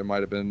actually it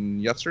might have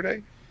been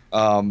yesterday.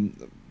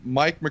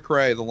 Mike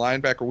McRae, the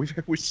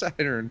linebacker, we sat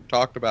here and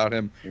talked about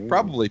him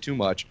probably too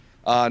much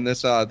on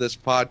this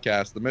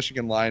podcast. The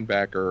Michigan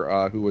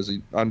linebacker who was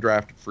an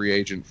undrafted free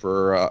agent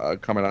for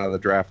coming out of the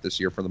draft this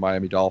year for the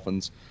Miami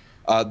Dolphins.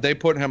 They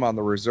put him on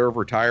the reserve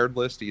retired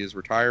list. He is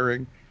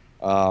retiring.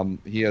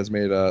 He has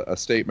made a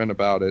statement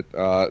about it,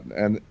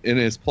 and in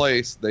his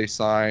place, they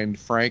signed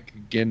Frank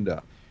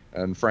Ginda.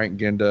 And Frank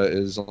Ginda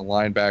is a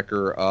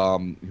linebacker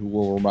who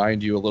will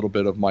remind you a little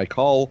bit of Mike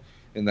Hull,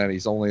 in that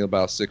he's only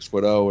about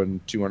 6'0"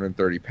 and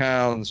 230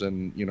 pounds,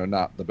 and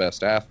not the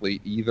best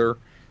athlete either.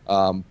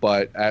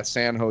 But at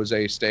San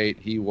Jose State,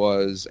 he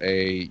was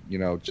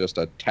just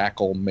a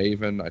tackle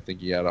maven. I think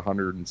he had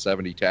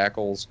 170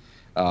 tackles.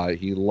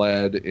 He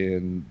led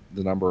in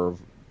the number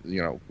of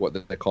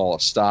what they call a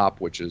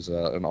stop, which is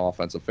an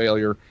offensive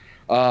failure.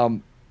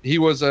 He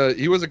was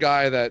a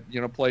guy that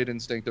played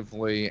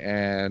instinctively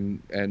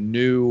and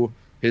knew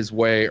his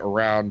way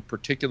around,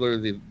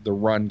 particularly the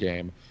run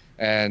game.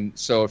 And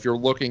so if you're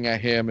looking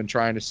at him and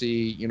trying to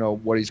see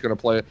what he's going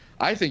to play,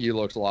 I think he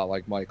looks a lot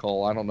like Mike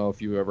Hull. I don't know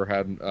if you ever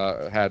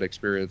had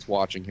experience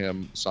watching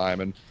him,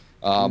 Simon.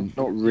 Not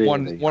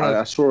really.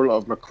 I saw a lot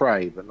of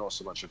McRae, but not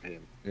so much of him.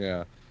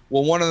 Yeah.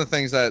 Well, one of the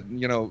things that,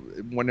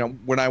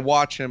 when I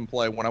watch him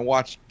play, when I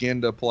watch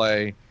Ginda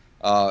play,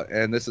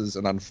 and this is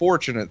an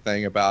unfortunate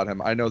thing about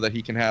him, I know that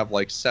he can have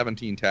like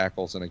 17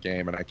 tackles in a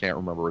game, and I can't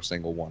remember a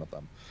single one of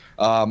them.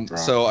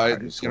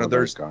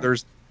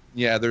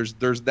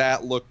 There's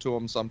that look to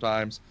him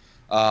sometimes.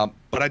 But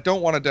I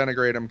don't want to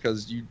denigrate him,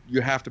 because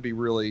you have to be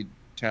really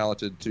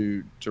talented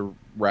to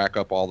rack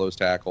up all those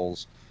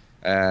tackles.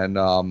 And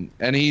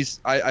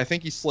I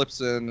think he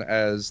slips in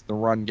as the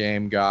run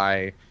game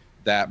guy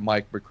that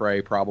Mike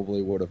McRae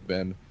probably would have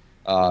been.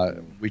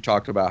 We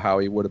talked about how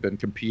he would have been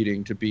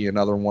competing to be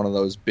another one of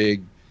those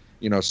big,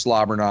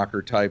 slobber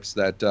knocker types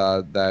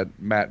that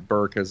Matt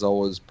Burke has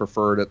always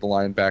preferred at the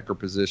linebacker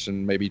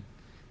position, maybe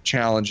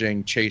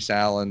challenging Chase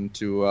Allen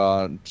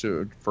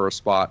for a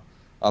spot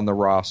on the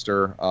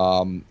roster.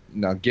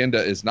 Now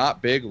Ginda is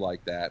not big like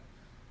that,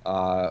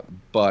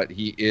 but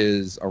he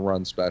is a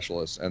run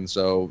specialist, and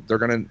so they're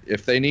gonna,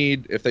 if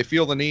they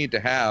feel the need to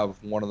have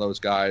one of those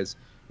guys,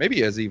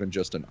 maybe as even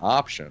just an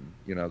option,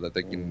 that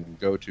they can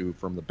go to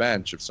from the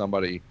bench if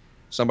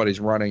somebody's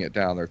running it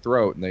down their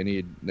throat and they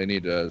need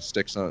to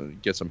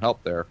get some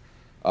help there.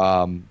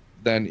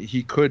 Then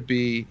he could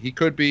be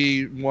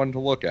one to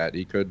look at.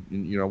 He could,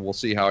 we'll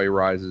see how he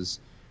rises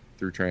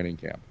through training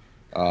camp.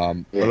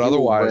 But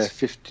otherwise,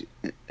 50,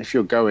 if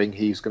you're going,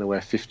 he's going to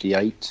wear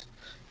 58.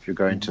 If you're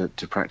going to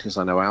practice,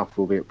 I know Alf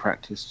will be at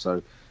practice,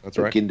 so that's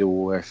right. Ginda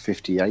will wear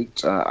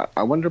 58.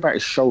 I wonder about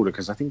his shoulder,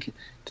 because I think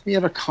didn't he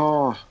have a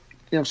car?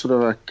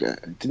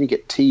 Didn't he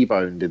get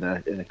T-boned in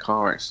a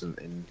car accident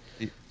in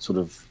sort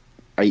of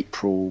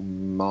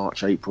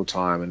March, April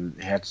time, and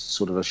he had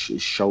sort of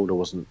his shoulder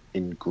wasn't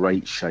in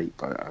great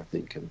shape, I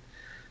think. And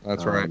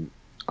that's right.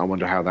 I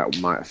wonder how that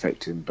might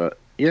affect him. But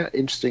yeah,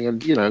 interesting, and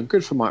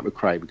good for Mike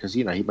McRae, because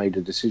he made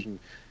a decision.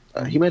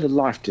 He made a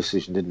life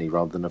decision, didn't he?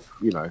 Rather than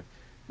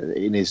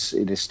in his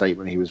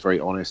statement, he was very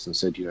honest and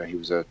said,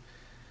 he's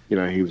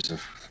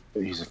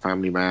a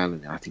family man,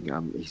 and I think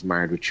he's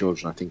married with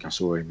children. I think I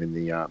saw him in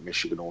the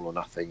Michigan All or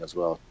Nothing as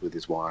well, with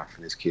his wife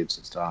and his kids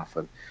and stuff.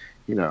 And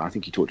I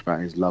think he talked about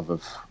his love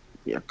of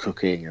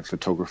cooking and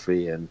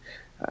photography, and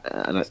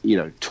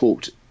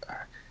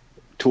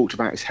talked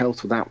about his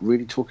health without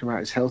really talking about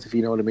his health, if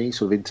you know what I mean.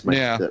 Sort of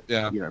intimated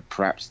that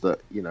perhaps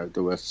that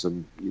there were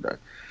some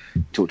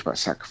talked about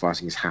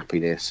sacrificing his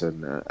happiness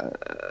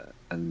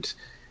and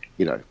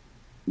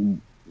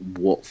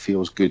what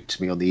feels good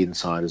to me on the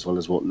inside as well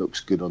as what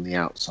looks good on the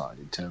outside.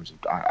 In terms of,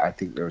 I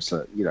think there's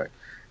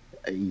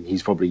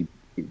he's probably,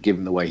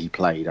 given the way he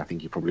played, I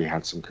think he probably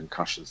had some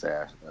concussions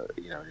there,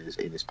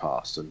 in his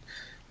past, and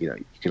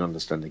you can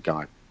understand the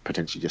guy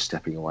potentially just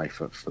stepping away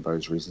for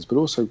those reasons. But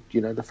also,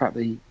 the fact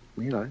that he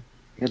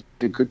had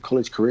a good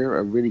college career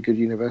at a really good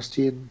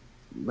university, and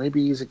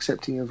maybe he's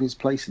accepting of his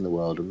place in the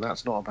world, and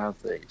that's not a bad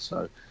thing.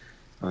 So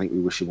I think we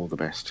wish him all the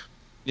best.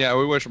 Yeah,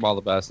 we wish him all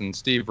the best. And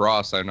Steve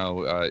Ross, I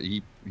know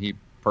he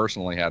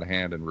personally had a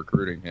hand in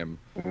recruiting him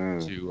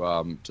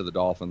to the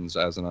Dolphins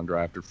as an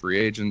undrafted free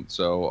agent.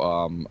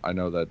 So I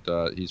know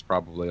that he's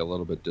probably a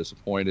little bit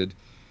disappointed,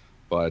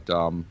 but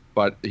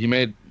he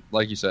made,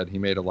 like you said, he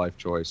made a life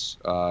choice.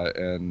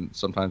 And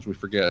sometimes we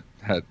forget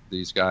that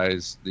these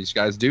guys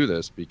do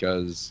this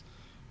because,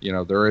 you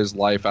know, there is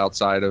life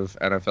outside of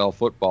NFL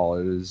football.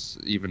 It is,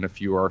 even if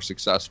you are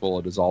successful,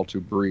 it is all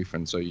too brief.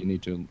 And so you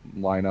need to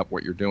line up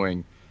what you're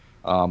doing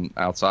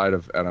outside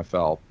of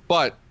NFL.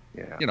 But,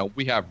 you know,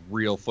 we have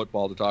real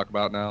football to talk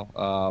about now.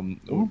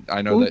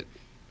 I know that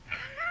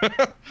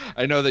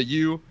I know that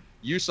you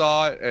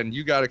saw it and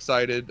you got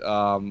excited.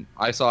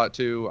 I saw it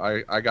too.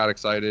 I got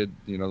excited.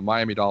 You know, the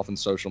Miami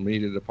Dolphins social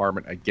media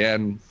department,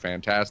 again,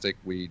 fantastic.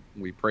 We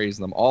praise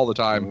them all the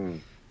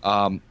time.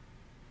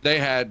 They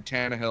had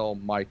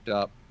Tannehill mic'd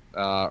up,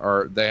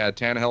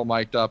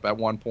 at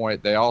one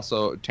point.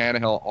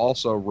 Tannehill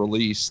also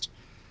released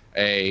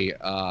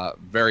a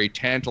very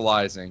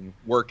tantalizing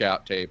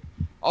workout tape.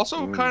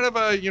 Also, kind of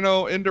a, you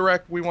know,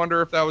 indirect. We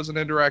wonder if that was an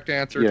indirect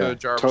answer to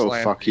Jarvis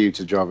Landry. Fuck you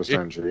to Jarvis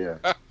Landry.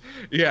 Yeah.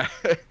 Yeah,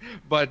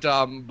 but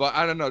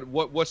I don't know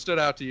what stood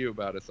out to you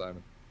about it,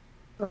 Simon.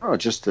 Oh,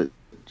 just that,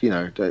 you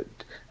know,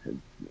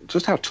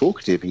 just how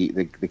talkative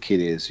the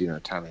kid is. You know,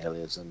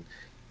 Tannehill is, and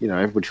you know,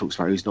 everybody talks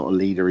about he's not a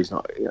leader. He's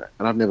not, you know,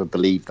 and I've never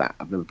believed that.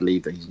 I've never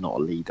believed that he's not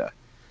a leader.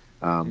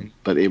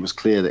 But it was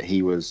clear that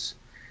he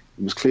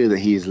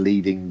is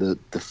leading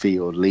the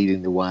field,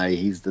 leading the way.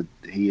 He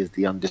is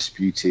the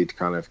undisputed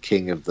kind of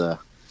king of the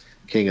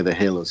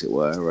hill, as it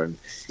were. And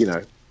you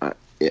know,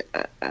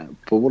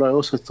 but what I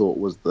also thought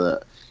was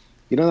that,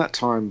 you know, that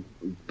time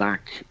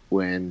back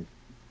when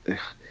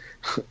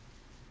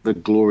the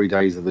glory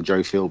days of the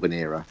Joe Philbin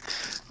era,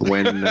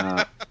 when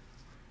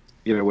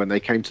you know, when they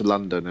came to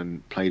London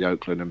and played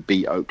Oakland and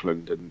beat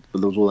Oakland, and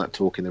there was all that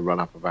talk in the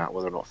run-up about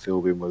whether or not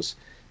Philbin was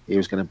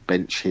going to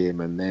bench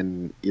him, and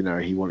then, you know,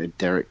 he wanted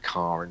Derek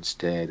Carr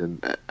instead, and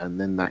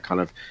then that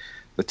kind of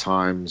the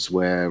times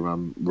where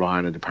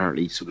Ryan had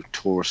apparently sort of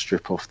tore a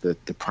strip off the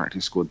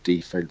practice squad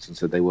defense and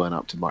said they weren't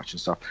up to much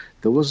and stuff.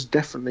 There was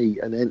definitely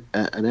an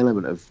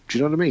element of, do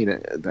you know what I mean?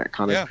 That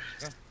kind of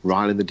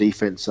riling the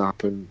defense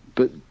up,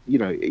 but you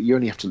know, you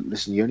only have to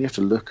listen. You only have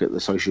to look at the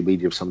social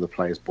media of some of the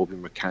players. Bobby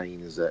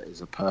McCain is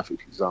a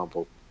perfect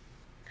example.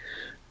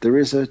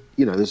 There's a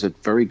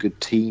very good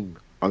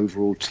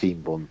overall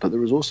team bond, but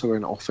there is also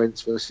an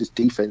offense versus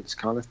defense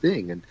kind of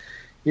thing, and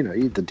you know,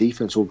 the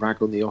defense will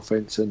rag on the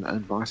offense and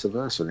vice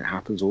versa, and it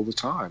happens all the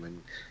time.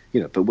 And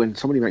you know, but when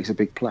somebody makes a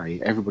big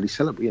play, everybody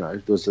celebrates. You know,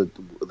 there's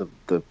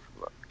the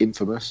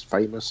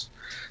famous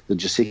the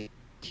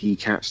Gesicki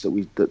catch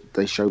that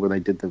they show when they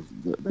did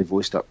they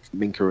voiced up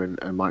Minka and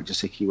Mike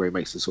Gesicki, where he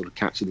makes the sort of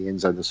catch in the end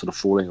zone, the sort of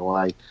falling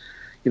away.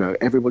 You know,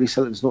 everybody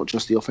celebrates. It's not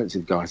just the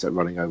offensive guys that are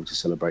running over to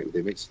celebrate with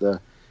him. It's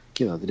the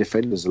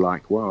defenders are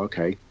like, wow,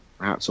 okay,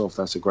 hats off,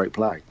 that's a great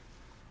play.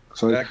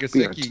 So that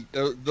Gesicki,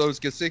 those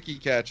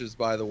Gesicki catches,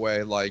 by the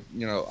way, like,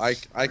 you know,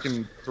 I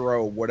can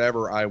throw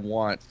whatever I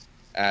want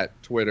at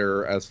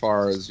Twitter as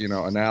far as, you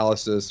know,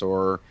 analysis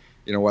or,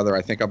 you know, whether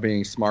I think I'm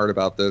being smart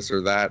about this or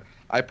that.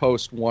 I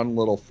post one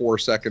little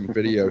 4-second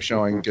video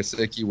showing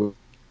Gesicki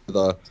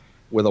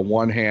with a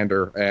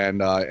one-hander,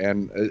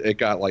 and it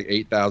got like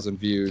 8,000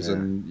 views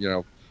and, you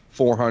know,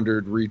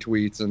 400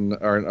 retweets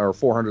or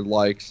 400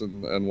 likes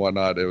and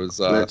whatnot. It was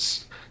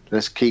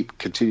Let's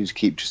continue to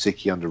keep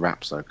Gesicki under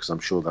wraps, though, because I'm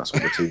sure that's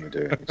what the team are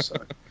doing. So,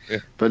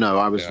 but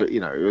no, you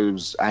know,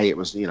 it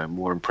was you know,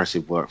 more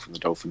impressive work from the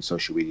Dolphins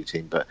social media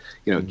team, but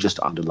you know, just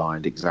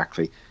underlined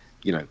exactly,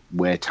 you know,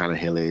 where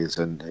Tannehill is,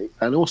 and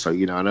also,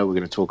 you know, I know we're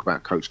going to talk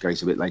about Coach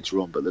Gase a bit later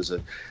on, but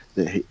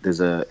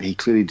he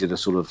clearly did a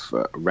sort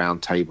of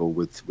round table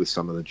with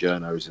some of the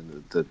journos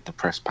in the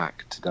press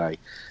pack today,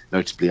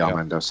 notably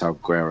Armando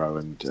Salguero,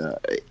 and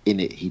in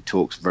it he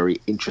talks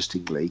very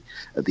interestingly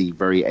at the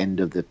very end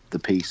of the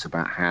piece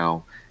about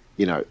how,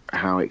 you know,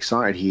 how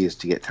excited he is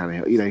to get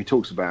Tannehill. You know, he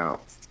talks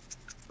about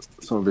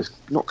some of his,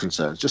 not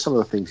concerns, just some of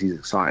the things he's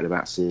excited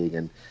about seeing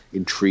and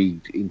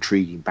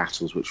intriguing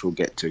battles, which we'll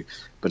get to.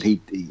 But he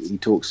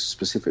talks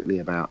specifically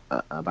about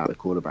the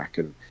quarterback,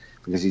 and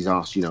because he's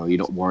asked, you know, you're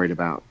not worried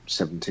about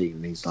 17,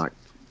 and he's like,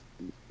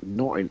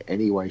 not in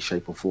any way,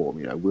 shape, or form.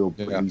 You know,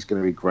 he's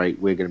going to be great.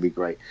 We're going to be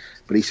great.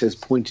 But he says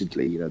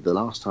pointedly, you know, the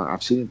last time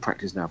I've seen him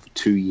practice now for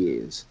 2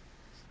 years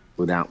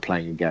without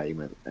playing a game,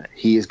 and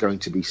he is going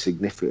to be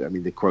significant. I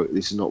mean, the quote,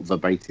 this is not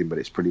verbatim, but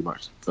it's pretty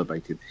much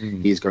verbatim.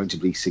 He is going to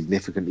be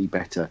significantly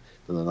better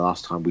than the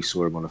last time we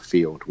saw him on a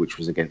field, which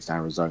was against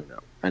Arizona.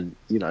 And,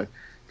 you know,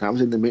 that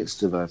was in the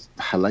midst of a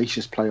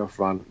hellacious playoff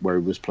run where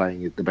he was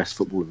playing the best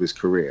football of his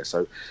career.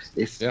 So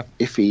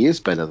if he is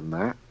better than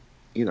that,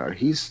 you know,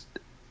 he's,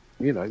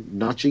 you know,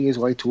 nudging his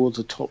way towards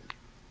a top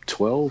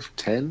 12,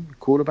 10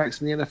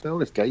 quarterbacks in the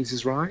NFL, if Gase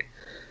is right.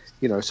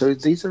 You know, so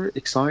these are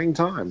exciting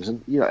times.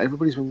 And, you know,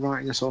 everybody's been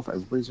writing us off.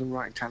 Everybody's been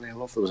writing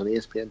Tannehill off. There was an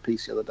ESPN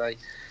piece the other day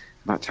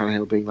about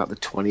Tannehill being like the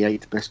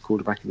 28th best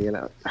quarterback in the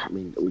NFL. I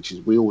mean, which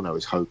is, we all know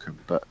is hokum.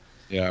 But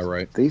yeah,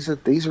 right. These are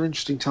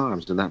interesting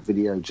times. And that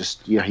video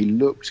just, yeah, he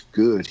looked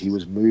good. He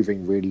was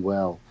moving really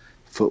well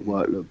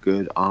footwork looked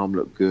good, arm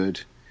looked good,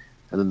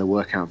 and then the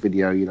workout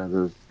video,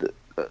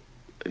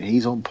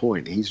 he's on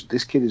point.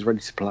 This kid is ready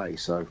to play,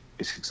 so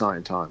it's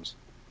exciting times.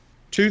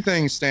 Two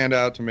things stand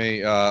out to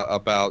me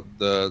about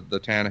the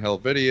Tannehill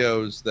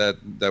videos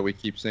that we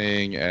keep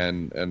seeing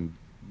and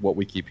what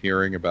we keep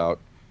hearing about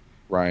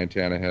Ryan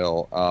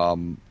Tannehill.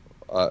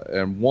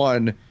 And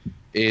one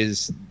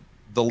is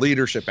the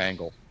leadership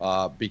angle,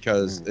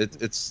 because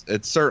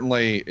it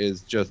certainly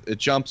is it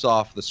jumps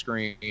off the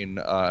screen in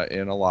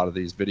a lot of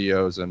these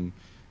videos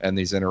and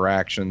these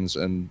interactions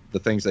and the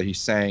things that he's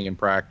saying in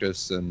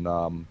practice, and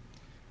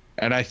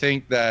I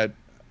think that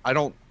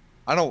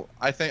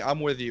I think I'm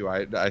with you.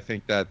 I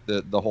think that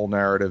the whole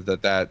narrative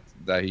that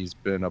he's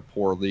been a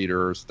poor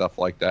leader, stuff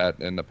like that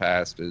in the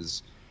past,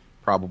 is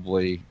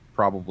probably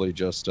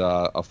just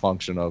a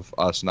function of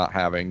us not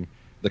having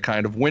the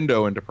kind of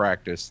window into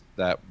practice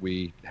that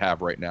we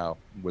have right now,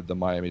 with the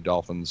Miami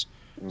Dolphins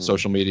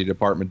social media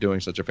department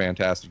doing such a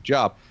fantastic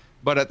job.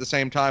 But at the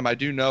same time, I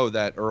do know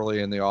that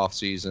early in the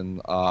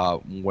offseason,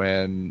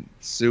 when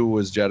Sue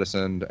was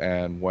jettisoned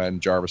and when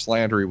Jarvis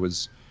Landry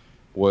was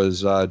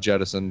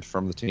jettisoned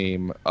from the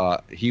team,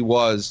 he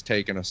was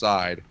taken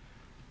aside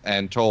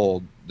and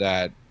told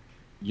that,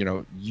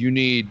 you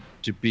need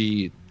to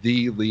be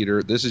the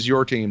leader. This is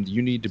your team.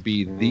 You need to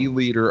be the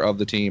leader of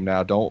the team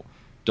now.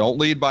 Don't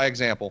lead by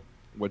example,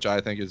 which I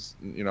think is,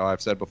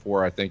 I've said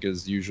before, I think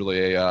is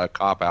usually a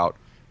cop-out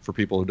for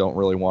people who don't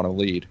really want to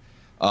lead.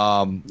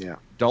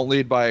 Don't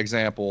lead by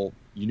example.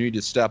 You need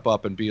to step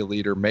up and be a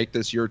leader. Make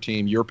this your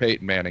team. You're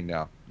Peyton Manning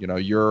now.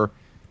 You're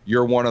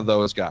one of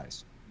those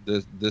guys.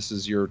 This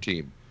is your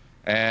team.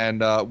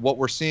 And what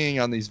we're seeing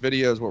on these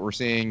videos, what we're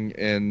seeing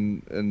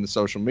in the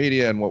social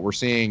media, and what we're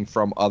seeing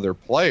from other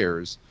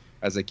players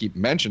as they keep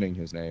mentioning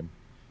his name,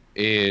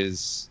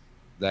 is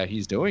that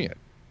he's doing it.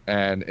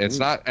 And it's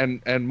not,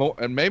 and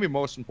maybe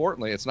most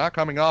importantly, it's not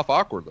coming off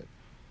awkwardly.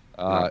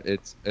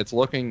 It's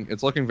looking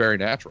very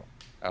natural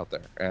out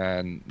there,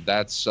 and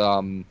that's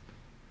that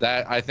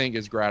I think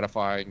is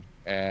gratifying.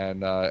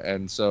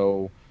 And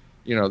so,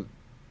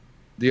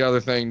 the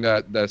other thing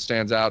that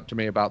stands out to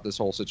me about this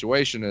whole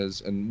situation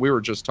is, and we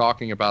were just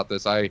talking about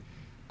this, I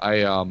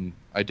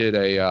did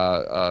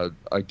a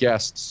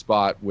guest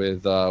spot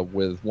with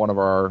one of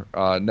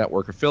our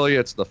network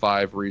affiliates, the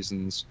 5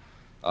 Reasons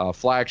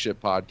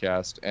flagship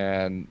podcast,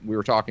 and we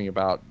were talking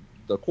about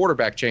the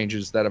quarterback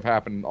changes that have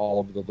happened all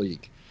over the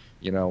league.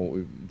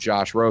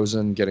 Josh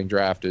Rosen getting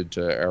drafted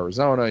to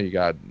Arizona. You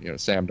got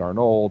Sam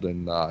Darnold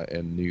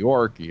in New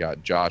York. You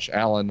got Josh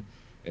Allen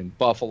in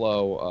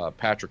Buffalo.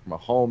 Patrick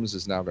Mahomes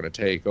is now going to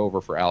take over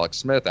for Alex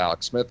Smith.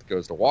 Alex Smith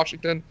goes to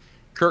Washington.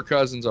 Kirk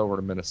Cousins over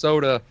to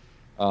Minnesota.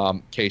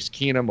 Case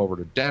Keenum over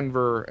to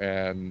Denver,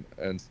 and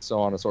so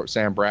on and so forth.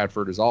 Sam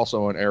Bradford is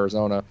also in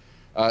Arizona.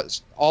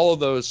 All of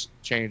those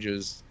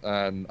changes,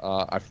 and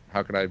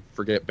how can I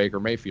forget Baker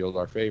Mayfield,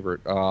 our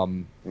favorite?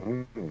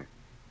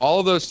 All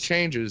of those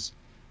changes,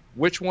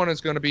 which one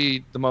is going to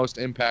be the most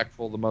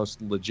impactful, the most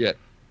legit?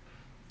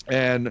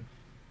 And,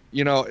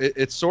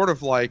 it's sort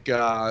of like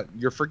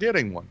you're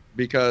forgetting one,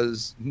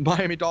 because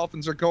Miami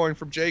Dolphins are going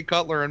from Jay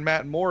Cutler and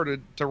Matt Moore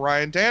to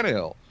Ryan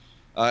Tannehill.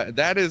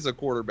 That is a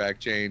quarterback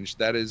change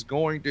that is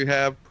going to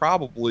have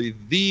probably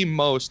the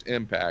most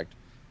impact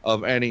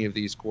of any of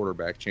these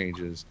quarterback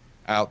changes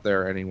out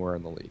there anywhere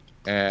in the league.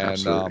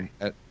 And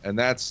and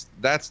that's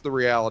the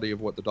reality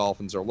of what the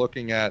Dolphins are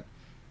looking at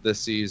this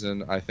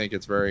season. I think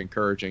it's very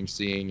encouraging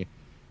seeing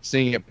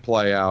it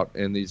play out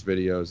in these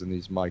videos and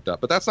these mic'd up.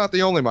 But that's not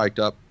the only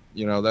mic'd up.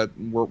 That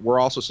we're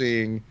also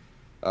seeing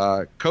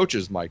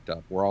coaches mic'd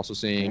up. We're also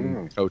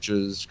seeing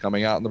coaches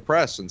coming out in the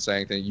press and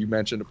saying things. You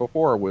mentioned it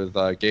before with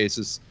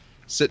Gase's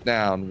sit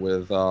down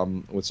with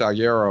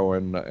Salguero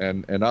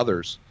and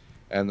others,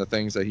 and the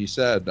things that he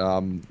said.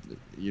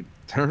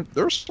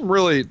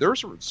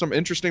 There's some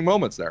interesting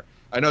moments there.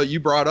 I know you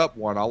brought up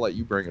one. I'll let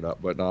you bring it up,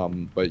 but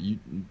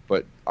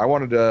I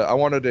wanted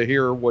to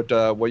hear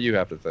what you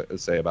have to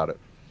say about it.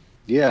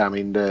 Yeah, I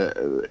mean,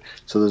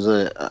 so there's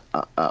a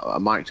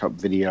mic'd up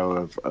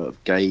video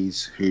of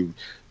Gaze, who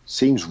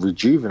seems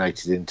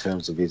rejuvenated in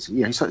terms of his.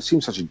 He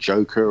seems such a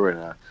joker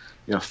and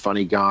a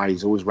funny guy.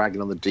 He's always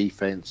ragging on the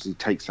defense. He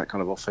takes that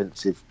kind of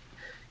offensive,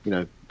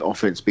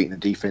 offense beating the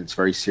defense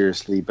very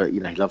seriously. But he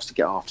loves to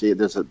get after it.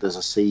 There's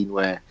a scene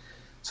where.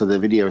 So the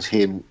video is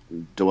him,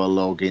 Joel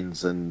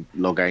Loggins and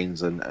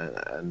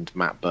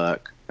Matt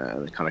Burke.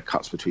 It kind of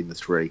cuts between the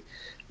three.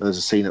 And there's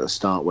a scene at the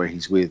start where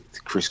he's with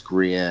Chris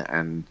Greer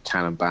and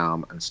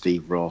Tannenbaum and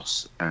Steve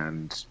Ross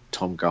and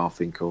Tom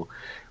Garfinkel,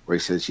 where he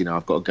says,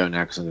 I've got to go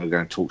now because I'm going to go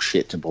and talk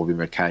shit to Bobby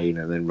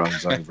McCain, and then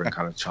runs over and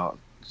kind of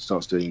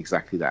starts doing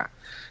exactly that.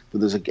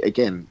 But there's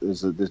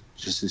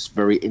just this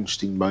very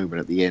interesting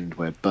moment at the end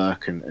where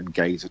Burke and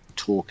Gaze are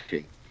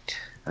talking.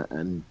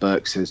 And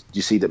Burke says, "Do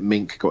you see that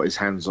Mink got his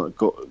hands on?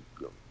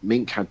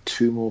 Mink had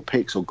 2 more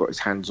picks, or got his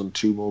hands on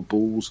 2 more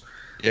balls?"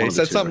 Yeah, he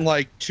said something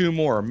like 2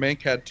 more.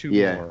 Mink had 2 more.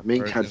 Yeah,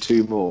 Mink had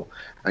 2 more.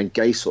 And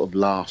Gay sort of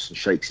laughs and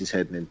shakes his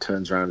head, and then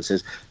turns around and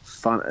says,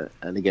 "Fun."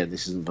 And again,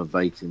 this isn't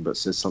verbatim, but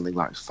says something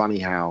like, "Funny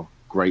how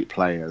great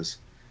players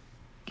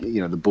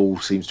the ball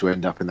seems to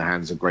end up in the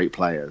hands of great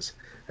players,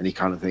 and you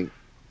kind of think,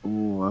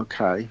 oh,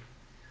 okay,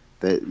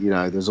 that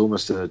there's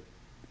almost a,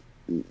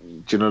 do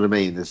you know what I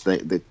mean?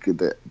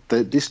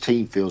 This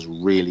team feels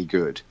really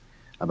good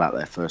about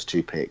their first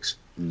two picks,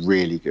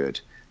 really good.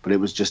 But it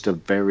was just a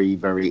very,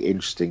 very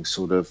interesting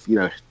sort of,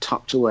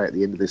 tucked away at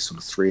the end of this sort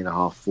of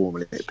 3.5, 4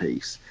 minute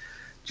piece.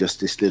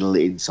 Just this little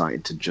insight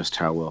into just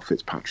how well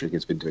Fitzpatrick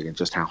has been doing and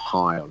just how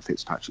high on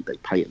Fitzpatrick they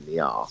patently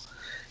are.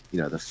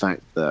 The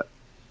fact that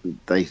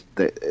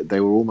they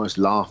were almost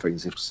laughing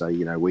as if to say,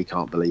 we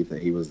can't believe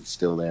that he was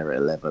still there at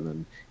 11.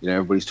 And,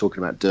 everybody's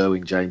talking about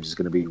Derwin James is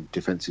going to be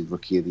Defensive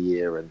Rookie of the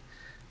Year. And,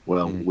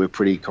 we're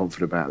pretty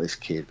confident about this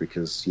kid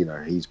because,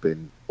 he's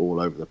been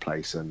all over the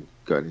place and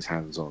gotten his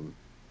hands on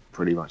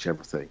pretty much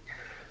everything.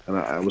 And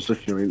I was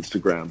looking on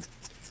Instagram,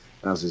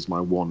 as is my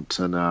wont,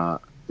 and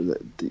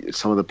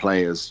some of the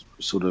players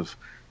sort of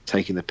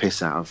taking the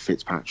piss out of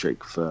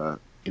Fitzpatrick for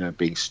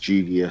being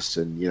studious,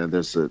 and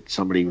there's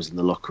somebody was in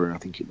the locker room. I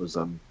think it was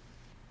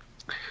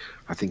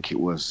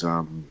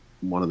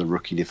one of the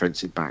rookie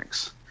defensive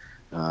backs,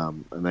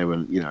 and they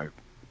were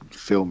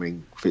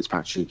filming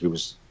Fitzpatrick, who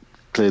was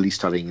clearly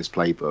studying his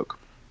playbook.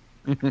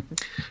 And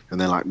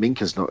they're like,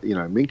 Minka's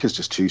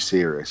just too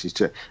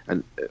serious.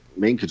 And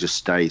Minka just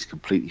stays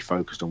completely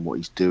focused on what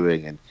he's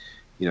doing. And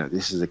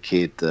this is a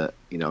kid that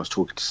I was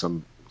talking to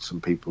some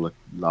people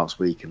last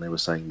week, and they were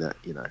saying that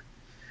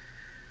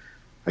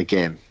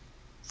again,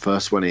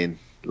 first one in,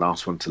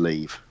 last one to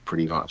leave,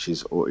 pretty much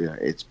is,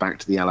 it's back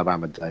to the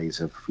Alabama days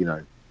of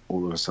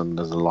all of a sudden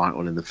there's a light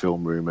on in the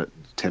film room at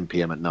 10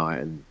 p.m. at night,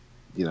 and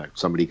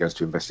somebody goes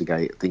to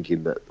investigate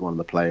thinking that one of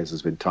the players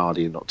has been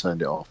tardy and not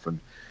turned it off, and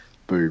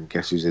boom,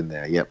 guess who's in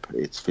there? Yep,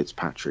 it's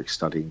Fitzpatrick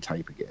studying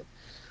tape again.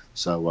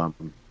 So,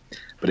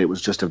 but it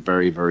was just a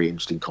very, very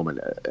interesting comment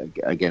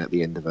again at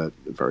the end of a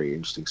very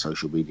interesting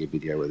social media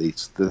video where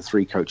the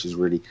three coaches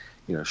really,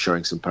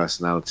 showing some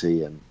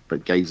personality,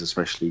 but Gaze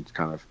especially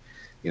kind of,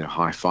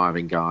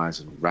 high-fiving guys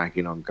and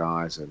ragging on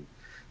guys and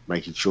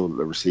making sure that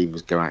the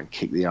receivers go out and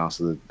kick the ass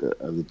of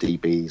the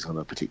DBs on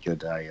a particular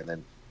day, and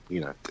then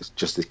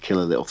just this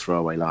killer little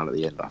throwaway line at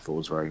the end I thought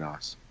was very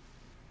nice.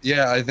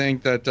 Yeah, I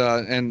think that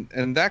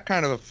and that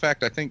kind of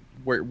effect, I think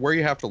where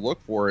you have to look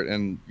for it,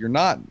 and you're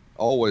not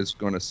always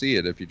going to see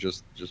it if you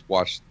just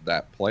watch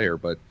that player,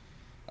 but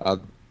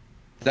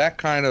that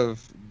kind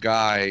of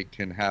guy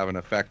can have an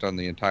effect on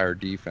the entire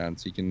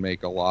defense. He can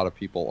make a lot of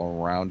people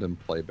around him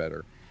play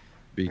better,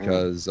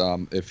 because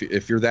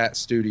if you're that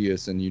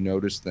studious and you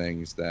notice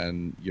things,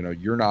 then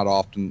you're not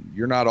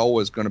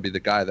always going to be the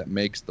guy that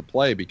makes the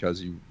play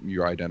because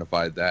you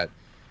identified that.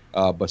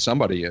 But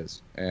somebody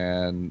is.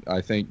 And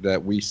I think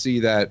that we see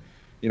that,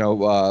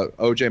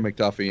 O.J.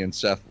 McDuffie and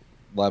Seth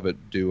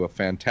Levitt do a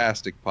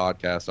fantastic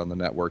podcast on the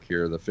network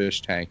here, The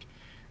Fish Tank,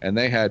 and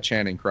they had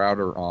Channing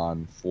Crowder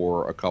on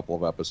for a couple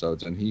of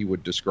episodes, and he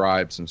would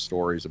describe some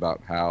stories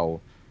about how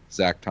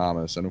Zach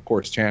Thomas, and of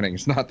course Channing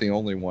is not the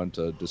only one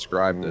to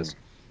describe this,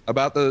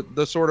 about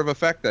the sort of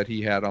effect that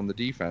he had on the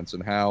defense,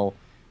 and how,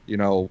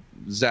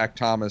 Zach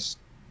Thomas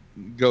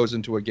goes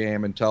into a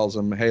game and tells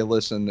them, hey,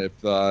 listen, if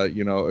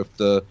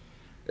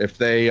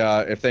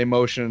they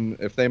motion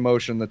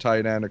the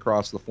tight end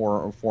across the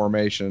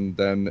formation,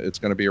 then it's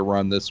going to be a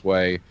run this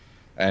way,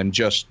 and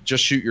just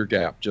shoot your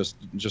gap, just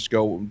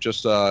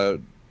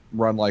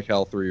run like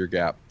hell through your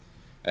gap,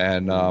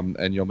 and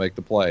you'll make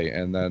the play.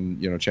 And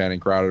then Channing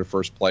Crowder,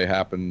 first play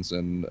happens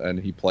and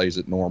he plays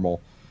it normal,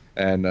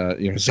 and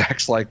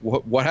Zach's like,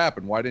 what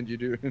happened? Why didn't you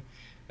do it?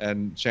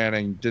 And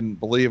Channing didn't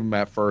believe him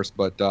at first,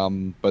 but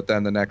then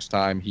the next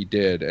time he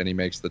did, and he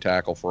makes the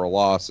tackle for a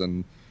loss,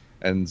 and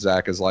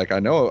Zach is like, I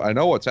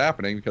know what's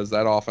happening, because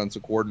that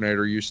offensive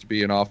coordinator used to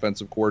be an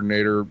offensive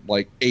coordinator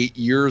like 8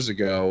 years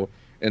ago,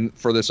 and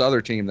for this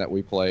other team that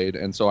we played,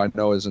 and so I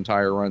know his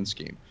entire run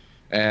scheme.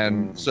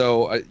 And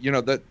so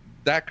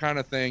that kind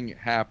of thing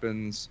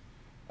happens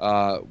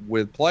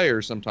with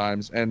players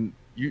sometimes, and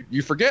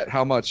you forget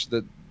how much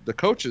that the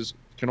coaches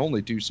can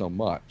only do so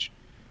much.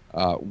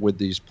 With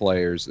these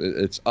players,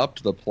 it's up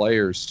to the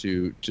players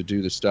to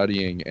do the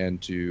studying and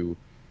to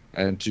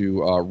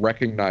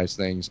recognize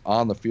things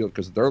on the field,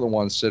 because they're the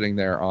ones sitting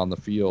there on the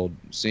field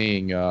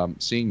seeing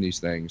these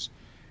things.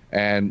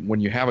 And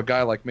when you have a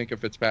guy like Minkah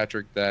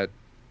Fitzpatrick that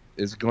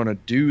is going to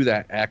do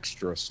that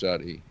extra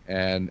study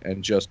and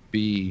just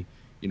be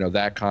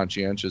that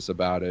conscientious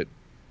about it,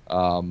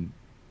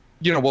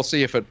 we'll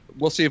see if it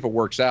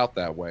works out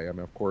that way. I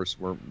mean, of course,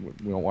 we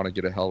don't want to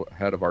get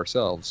ahead of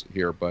ourselves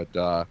here, but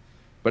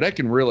it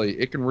can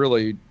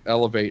really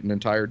elevate an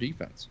entire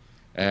defense,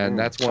 and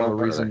that's one of the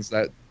reasons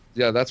that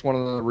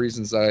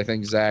I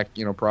think Zach,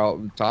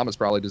 Thomas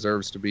probably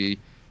deserves to be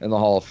in the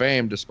Hall of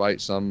Fame,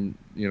 despite some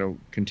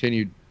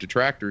continued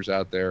detractors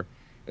out there,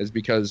 is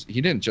because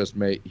he didn't just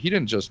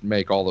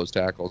make all those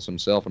tackles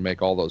himself and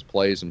make all those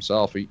plays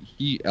himself.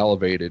 He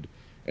elevated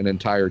an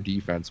entire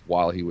defense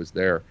while he was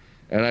there,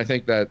 and I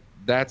think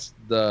that's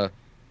the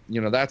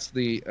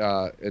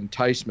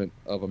enticement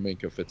of a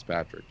Minkah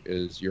Fitzpatrick,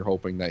 is you're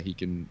hoping that he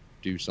can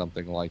do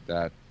something like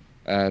that.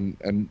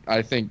 And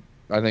I think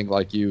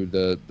like you,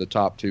 the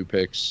top two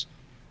picks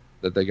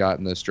that they got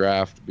in this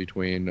draft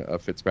between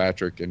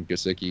Fitzpatrick and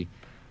Gesicki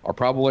are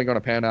probably going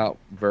to pan out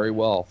very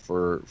well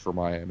for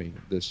Miami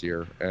this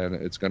year, and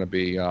it's going to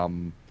be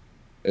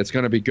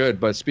good.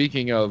 But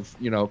speaking of,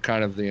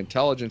 kind of the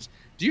intelligence,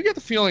 do you get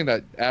the feeling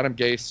that Adam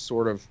Gase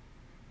sort of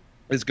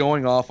is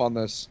going off on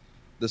this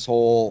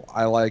whole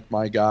I like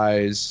my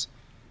guys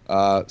 /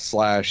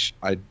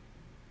 I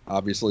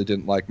obviously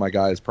didn't like my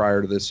guys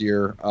prior to this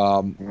year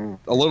a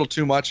little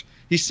too much?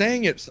 He's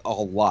saying it a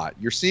lot.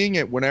 You're seeing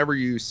it whenever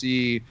you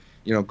see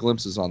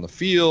glimpses on the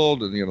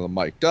field and the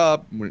mic'd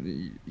up.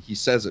 When he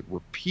says it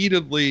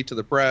repeatedly to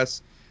the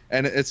press,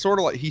 and it's sort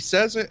of like he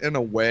says it in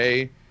a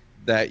way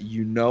that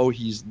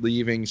he's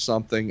leaving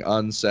something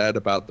unsaid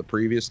about the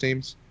previous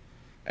teams.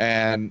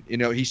 And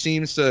he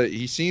seems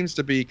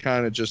to be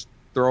kind of just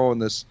throwing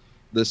this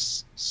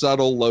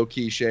subtle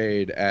low-key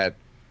shade at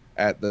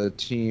the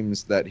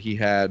teams that he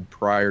had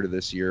prior to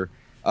this year.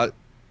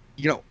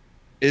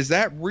 Is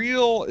that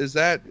real? Is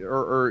that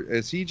or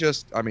is he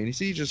just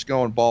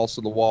going balls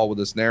to the wall with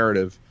this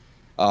narrative?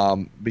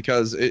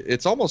 Because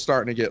it's almost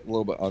starting to get a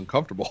little bit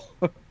uncomfortable.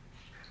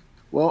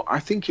 Well, I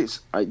think do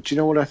you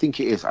know what I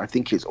think it is? I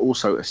think it's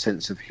also a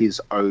sense of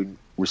his own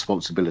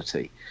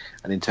responsibility,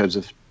 and in terms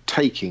of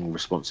taking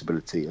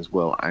responsibility as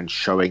well and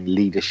showing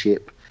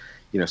leadership,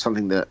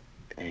 something that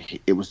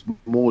it was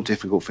more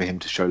difficult for him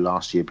to show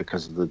last year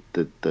because of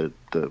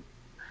the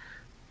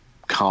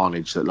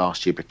carnage that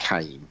last year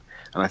became.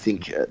 And I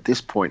think at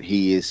this point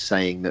he is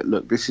saying that,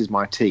 look, this is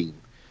my team.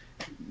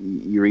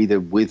 You're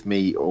either with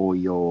me or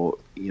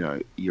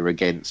you're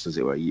against, as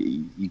it were.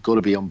 You've got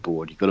to be on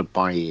board. You've got to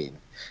buy in.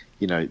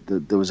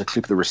 There was a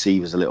clip of the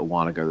receivers a little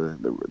while ago.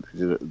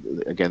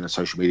 Again, the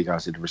social media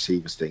guys did the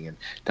receivers thing, and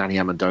Danny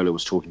Amendola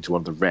was talking to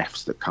one of the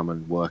refs that come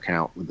and work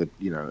out with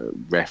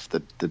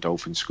the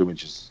Dolphins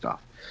scrimmages and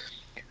stuff.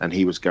 And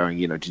he was going,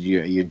 are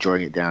you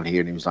enjoying it down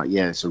here? And he was like,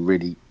 yeah, it's a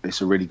really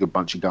good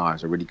bunch of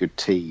guys, a really good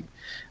team.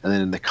 And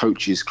then in the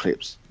coaches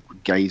clips,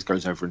 Gase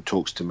goes over and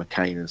talks to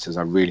McCain and says,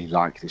 I really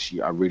like this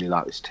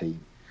team.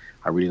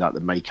 I really like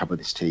the makeup of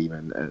this team.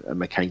 And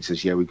McCain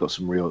says, yeah, we've got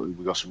some real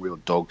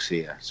dogs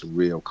here, some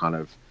real kind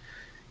of,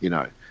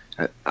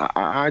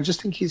 I just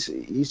think he's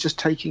just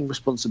taking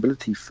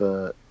responsibility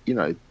for,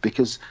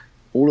 because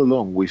all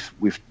along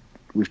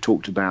we've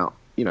talked about,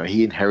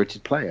 he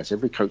inherited players.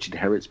 Every coach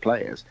inherits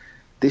players.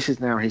 This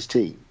is now his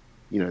team.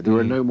 There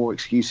are no more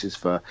excuses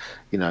for,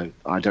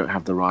 I don't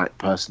have the right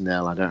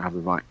personnel, I don't have the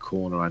right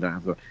corner, I don't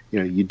have the,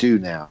 you do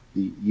now.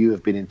 You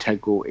have been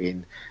integral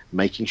in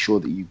making sure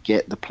that you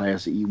get the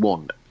players that you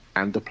want,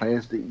 and the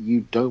players that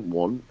you don't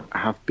want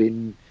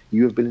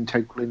you have been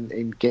integral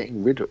in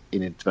getting rid of,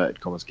 in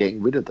inverted commas,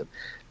 getting rid of them.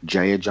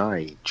 Jay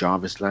Ajayi,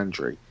 Jarvis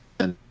Landry,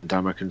 and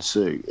Ndamukong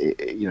Suh.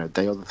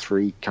 They are the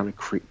three kind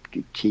of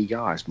key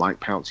guys.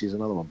 Mike Pouncey is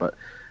another one, but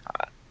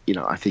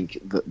I think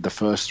the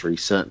first three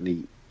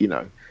certainly,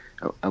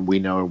 and we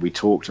know, and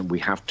we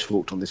have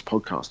talked on this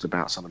podcast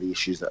about some of the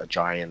issues that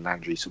Ajayi and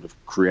Landry sort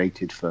of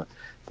created for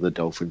the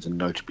Dolphins, and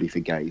notably for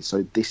Gase.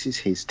 So this is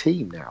his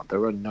team now.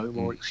 There are no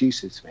more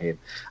excuses for him.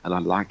 And I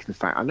like the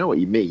fact, I know what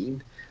you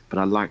mean, but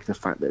I like the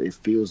fact that it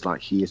feels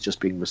like he is just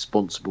being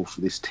responsible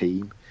for this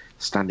team,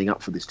 standing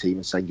up for this team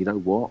and saying, you know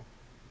what,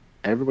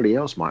 everybody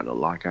else might not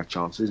like our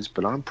chances,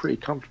 but I'm pretty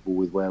comfortable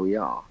with where we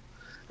are.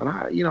 And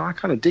I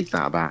kind of dig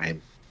that about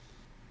him.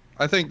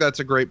 I think that's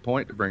a great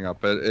point to bring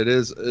up.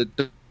 It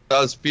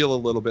does feel a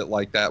little bit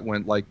like that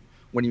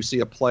when you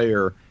see a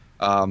player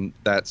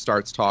that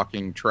starts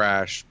talking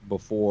trash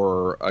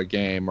before a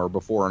game or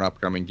before an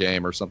upcoming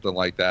game or something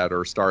like that,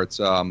 or starts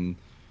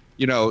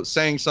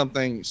saying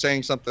something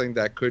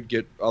that could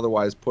get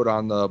otherwise put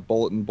on the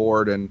bulletin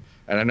board, and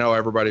I know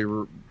everybody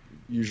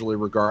usually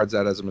regards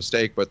that as a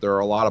mistake, but there are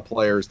a lot of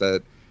players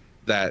that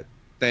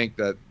think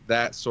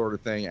that sort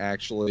of thing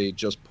actually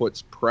just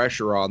puts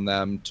pressure on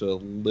them to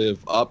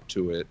live up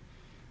to it.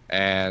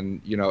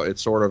 And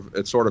it's sort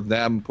of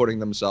them putting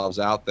themselves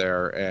out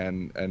there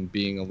and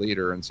being a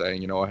leader and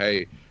saying,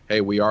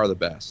 hey, we are the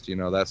best,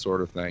 that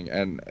sort of thing.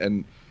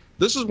 And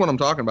this is what I'm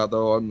talking about,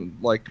 though.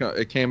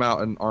 It came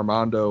out in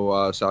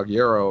Armando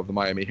Salguero of the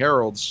Miami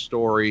Herald's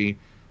story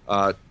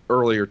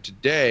earlier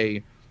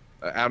today.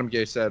 Adam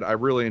Gase said, I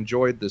really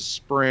enjoyed this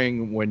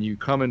spring when you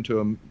come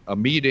into a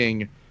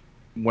meeting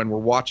when we're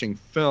watching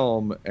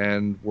film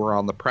and we're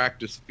on the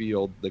practice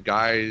field,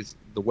 the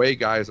way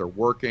guys are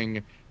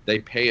working, they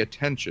pay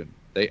attention.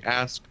 They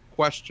ask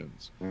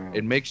questions.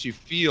 It makes you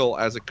feel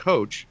as a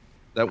coach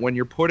that when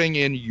you're putting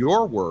in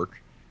your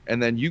work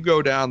and then you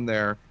go down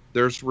there,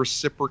 there's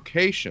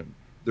reciprocation.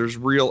 There's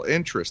real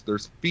interest.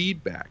 There's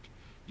feedback.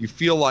 You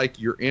feel like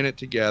you're in it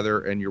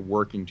together and you're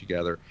working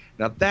together.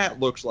 Now that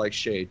looks like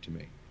shade to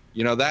me.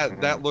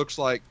 That looks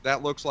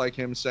like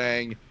him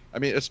saying, I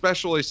mean,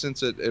 especially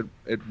since it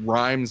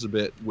rhymes a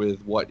bit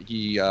with what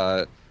he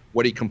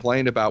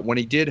complained about when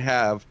he did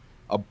have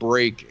a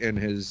break in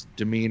his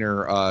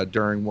demeanor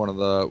during one of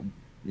the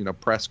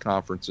press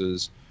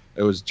conferences.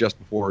 It was just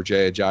before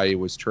Jay Ajayi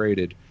was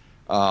traded,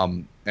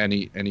 and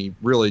he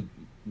really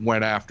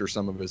went after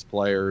some of his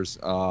players,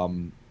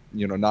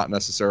 not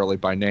necessarily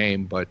by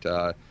name, but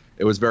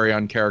it was very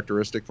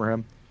uncharacteristic for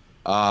him.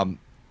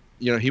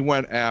 He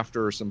went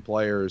after some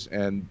players,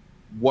 and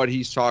what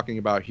he's talking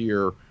about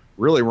here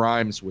really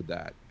rhymes with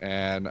that.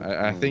 And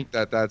I think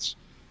that's,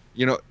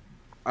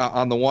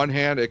 on the one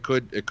hand, it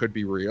could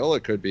be real.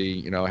 It could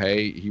be,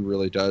 hey, he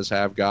really does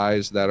have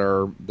guys that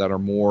are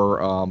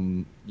more,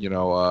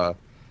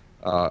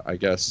 I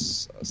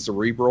guess,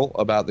 cerebral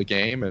about the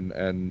game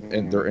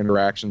and their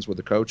interactions with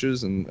the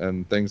coaches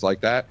and things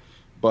like that.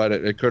 But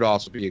it could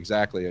also be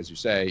exactly as you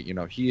say.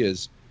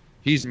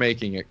 He's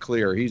making it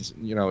clear. He's,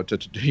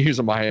 to use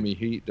a Miami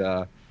Heat,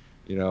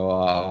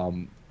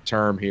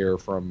 term here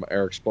from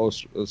Eric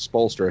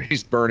Spoelstra,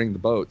 he's burning the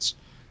boats.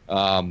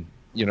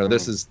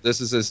 This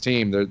is his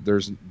team.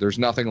 There's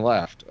nothing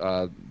left.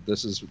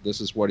 This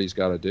is what he's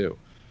got to do.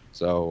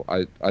 So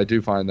I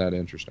do find that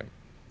interesting.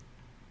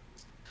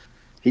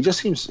 He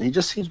just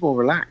seems more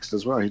relaxed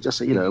as well. He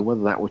just,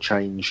 whether that will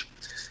change,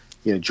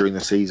 during the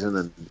season,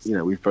 and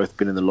we've both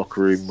been in the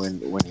locker room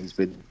when he's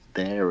been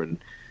there, and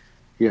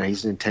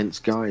he's an intense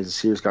guy, he's a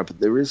serious guy, but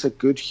there is a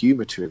good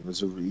humour to him.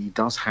 He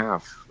does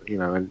have,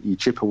 and you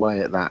chip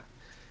away at that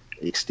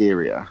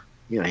exterior.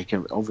 He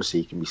can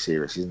be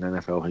serious. He's an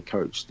NFL head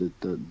coach.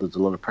 There's a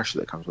lot of pressure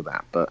that comes with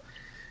that, but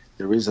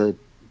there is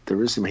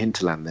some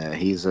hinterland there.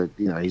 He's a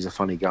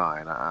funny guy,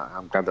 and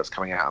I'm glad that's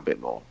coming out a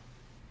bit more.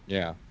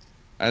 Yeah,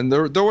 and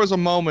there was a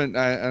moment,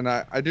 and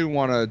I do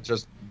want to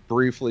just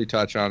briefly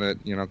touch on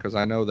it, because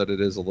I know that it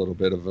is a little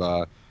bit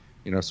of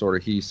sort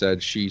of he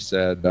said, she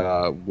said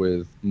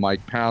with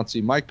Mike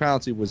Pouncey. Mike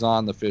Pouncey was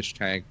on the fish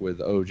tank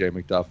with O.J.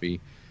 McDuffie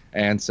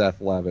and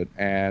Seth Levitt,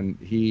 and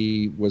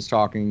he was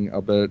talking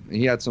a bit.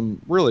 He had some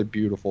really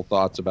beautiful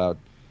thoughts about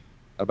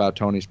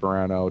Tony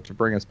Sparano, to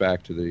bring us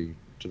back to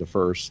the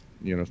first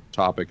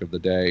topic of the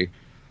day.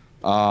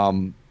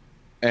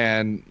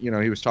 And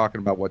he was talking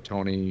about what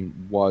Tony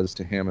was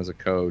to him as a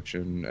coach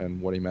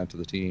and what he meant to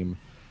the team.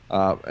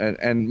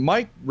 And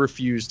Mike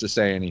refused to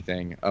say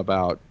anything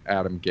about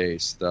Adam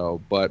Gase,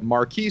 though, but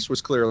Marquise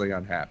was clearly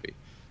unhappy.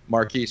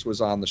 Marquise was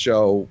on the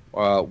show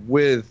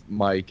with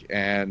Mike,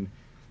 and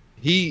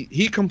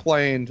he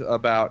complained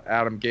about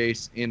Adam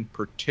Gase in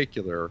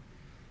particular,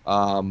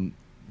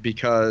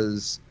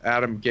 because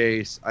Adam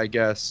Gase, I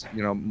guess,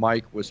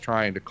 Mike was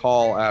trying to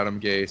call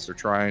Adam Gase, or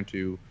trying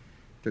to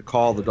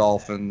call the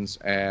Dolphins,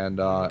 and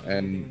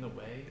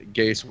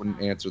Gase wouldn't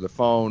answer the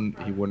phone.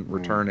 He wouldn't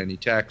return any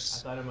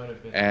texts,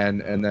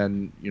 and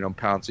then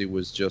Pouncey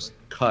was just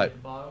cut.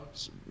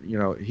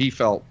 He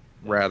felt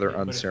rather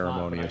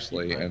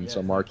unceremoniously, and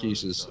so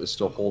Marquise is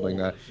still holding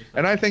that,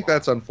 and I think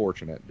that's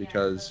unfortunate,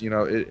 because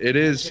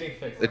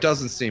it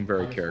doesn't seem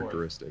very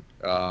characteristic.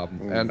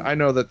 And I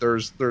know that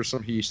there's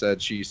some he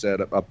said, she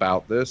said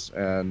about this,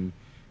 and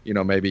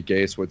maybe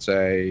Gase would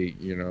say,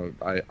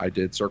 I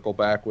did circle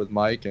back with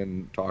Mike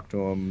and talk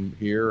to him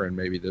here, and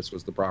maybe this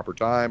was the proper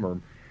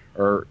time,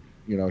 or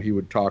he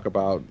would talk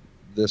about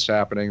this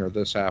happening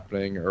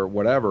or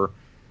whatever.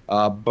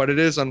 But it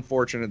is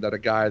unfortunate that a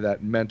guy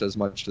that meant as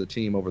much to the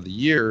team over the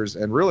years,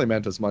 and really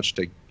meant as much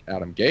to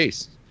Adam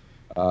Gase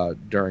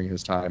during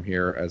his time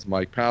here as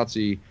Mike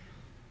Pouncey,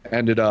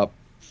 ended up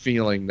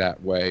feeling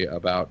that way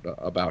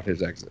about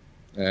his exit.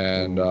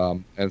 And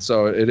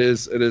so it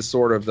is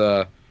sort of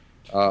the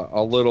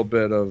a little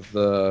bit of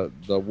the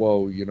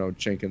whoa,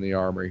 chink in the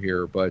armor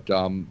here, but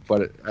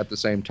at the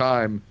same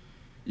time,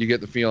 you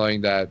get the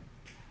feeling that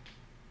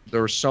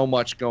there was so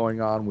much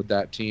going on with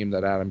that team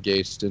that Adam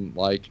Gase didn't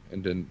like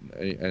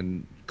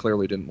and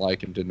clearly didn't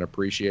like and didn't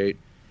appreciate.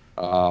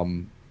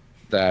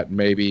 That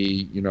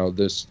maybe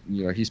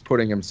he's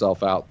putting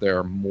himself out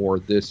there more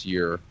this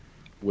year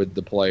with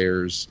the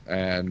players,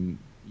 and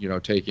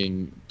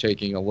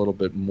taking a little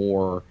bit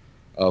more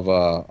of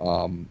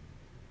a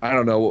I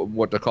don't know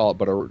what to call it,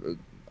 but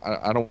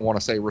I don't want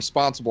to say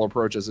responsible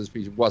approach, as if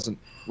he wasn't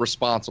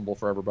responsible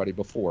for everybody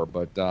before,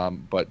 but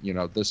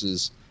this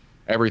is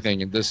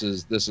everything, and this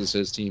is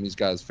his team. He's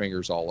got his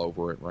fingers all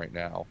over it right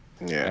now.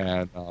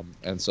 Yeah.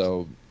 And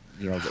so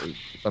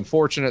it's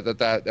unfortunate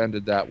that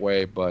ended that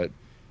way, but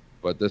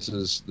this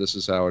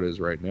is how it is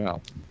right now.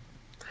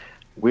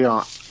 We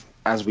are,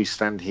 as we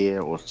stand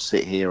here or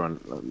sit here,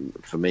 and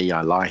for me,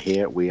 I lie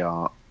here. We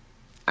are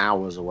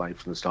hours away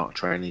from the start of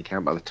training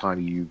camp. By the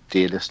time you,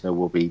 dear listener,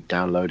 will be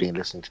downloading and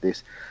listening to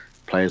this,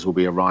 players will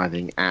be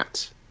arriving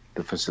at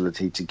the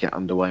facility to get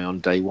underway on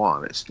day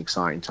one. It's an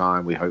exciting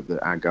time. We hope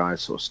that our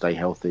guys sort of stay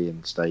healthy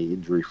and stay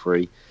injury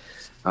free.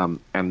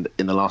 And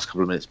in the last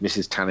couple of minutes,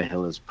 Mrs.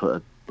 Tannehill has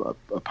put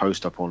a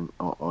post up on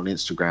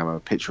Instagram, a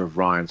picture of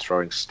Ryan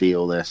throwing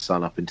Steele, their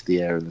son, up into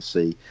the air in the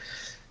sea.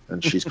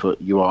 And she's put,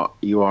 you are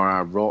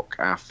our rock,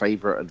 our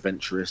favourite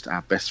adventurist,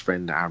 our best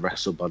friend, our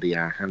wrestle buddy,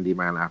 our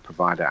handyman, our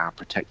provider, our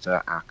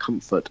protector, our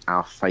comfort,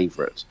 our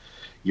favourite.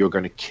 You're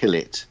going to kill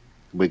it.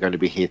 We're going to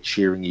be here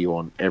cheering you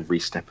on every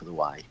step of the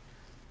way.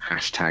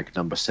 Hashtag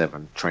number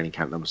 7, training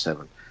camp number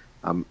 7.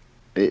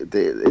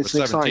 It's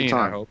an exciting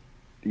time. I hope.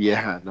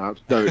 Yeah, no,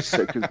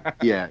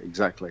 yeah,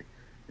 exactly.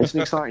 It's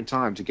an exciting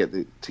time to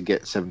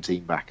get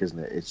 17 back, isn't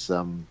it? It's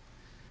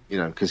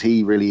because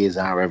he really is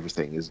our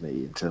everything, isn't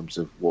he, in terms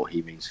of what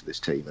he means to this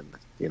team.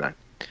 And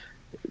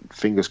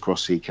fingers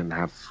crossed he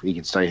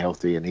can stay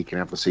healthy and he can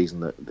have the season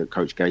that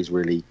Coach Gaze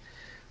really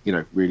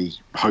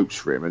hopes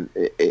for him. And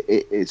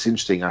it's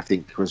interesting, I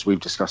think, because we've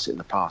discussed it in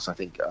the past. I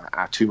think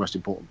our two most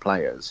important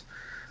players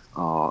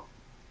are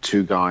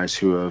two guys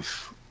who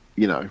have,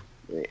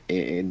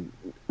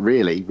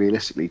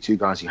 realistically, two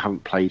guys who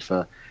haven't played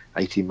for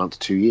 18 months,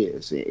 2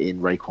 years,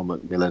 in Raekwon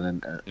McMillan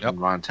and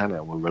Ryan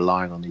Tannehill. We're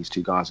relying on these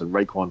two guys. And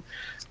Raekwon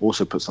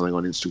also put something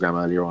on Instagram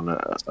earlier on,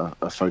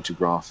 a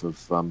photograph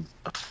of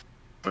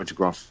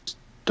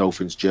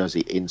Dolphins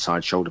jersey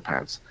inside shoulder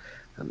pads.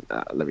 And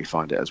let me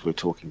find it as we're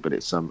talking. But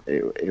it's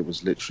it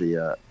was literally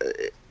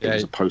it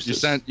was a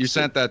poster. You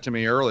sent that to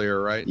me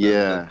earlier, right?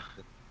 Yeah.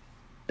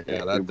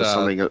 It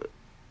was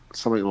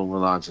something along the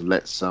lines of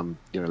let's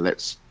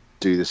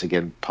do this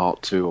again,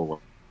 part 2, or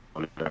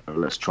whatever.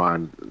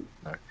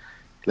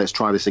 Let's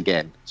try this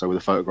again. So with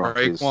the photograph,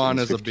 Raekwon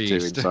is a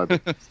beast.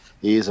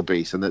 He is a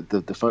beast, and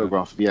the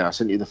photograph. Yeah, I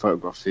sent you the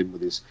photograph of him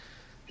with his.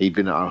 He'd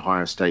been at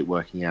Ohio State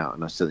working out,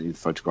 and I sent you the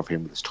photograph of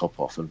him with his top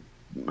off, and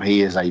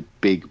he is a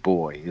big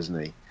boy,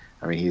 isn't he?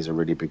 I mean, he's a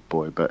really big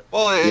boy. But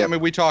I mean,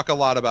 we talk a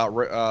lot about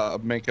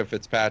Minkah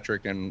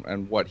Fitzpatrick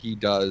and what he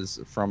does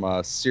from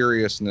a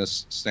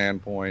seriousness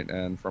standpoint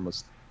and from a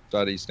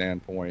study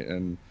standpoint,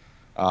 and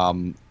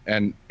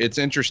it's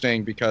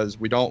interesting because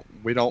we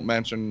don't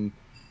mention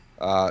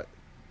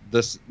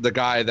the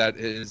guy that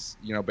is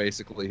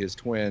basically his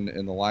twin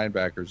in the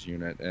linebackers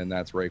unit, and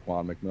that's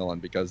Raekwon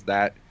McMillan, because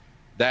that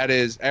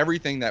is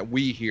everything that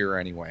we hear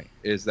anyway,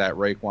 is that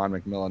Raekwon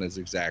McMillan is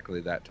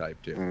exactly that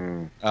type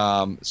too.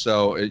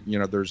 So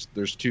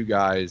there's two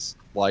guys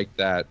like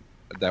that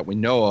we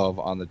know of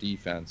on the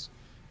defense,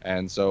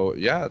 and so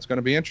it's going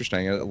to be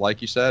interesting.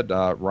 Like you said,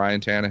 Ryan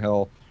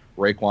Tannehill,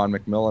 Raekwon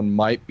McMillan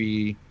might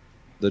be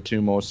the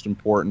two most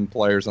important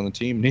players on the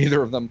team.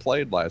 Neither of them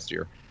played last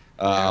year.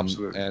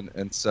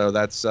 And so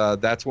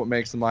that's what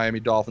makes the Miami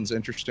Dolphins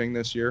interesting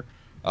this year.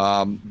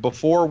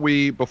 Before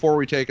we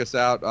take us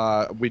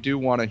out, we do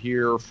want to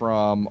hear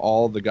from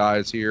all the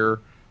guys here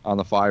on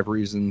the 5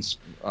 Reasons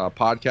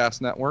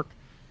podcast network.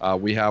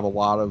 We have a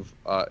lot of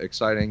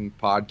exciting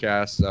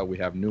podcasts. We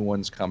have new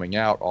ones coming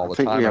out all the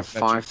time. I think we have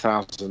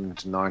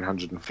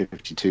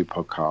 5,952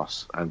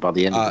 podcasts, and by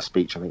the end of the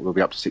speech, I think we'll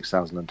be up to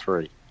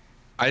 6,003.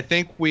 I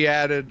think we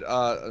added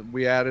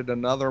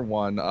another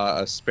one,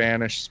 a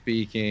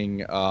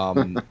Spanish-speaking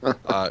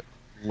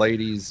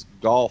ladies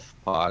golf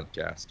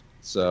podcast.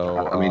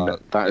 So I mean,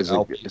 that is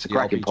it's a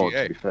cracking pod,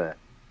 to be fair.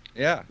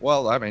 Yeah,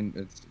 well, I mean,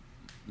 it's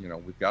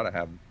we've got to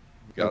have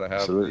the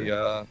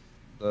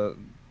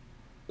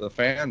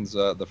fans.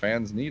 The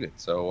fans need it.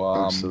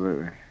 So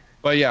absolutely.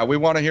 But yeah, we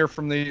want to hear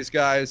from these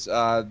guys.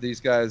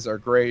 These guys are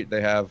great.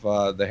 They have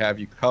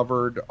you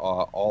covered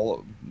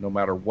no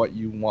matter what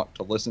you want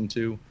to listen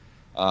to.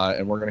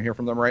 And we're going to hear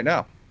from them right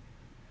now.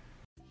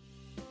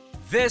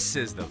 This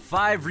is the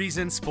 5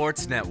 Reasons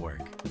Sports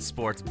Network.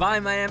 Sports by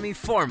Miami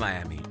for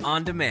Miami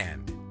on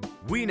demand.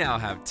 We now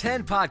have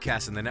 10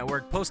 podcasts in the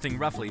network, posting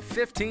roughly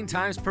 15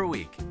 times per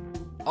week.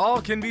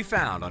 All can be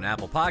found on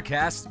Apple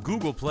Podcasts,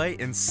 Google Play,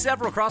 and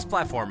several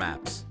cross-platform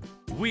apps.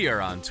 We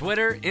are on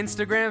Twitter,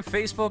 Instagram,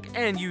 Facebook,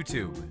 and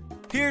YouTube.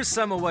 Here's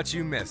some of what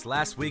you missed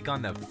last week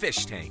on the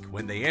Fish Tank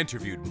when they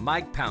interviewed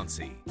Mike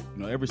Pouncey.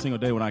 Every single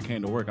day when I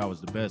came to work, I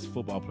was the best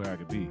football player I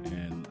could be.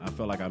 And I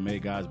felt like I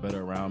made guys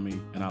better around me.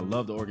 And I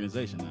love the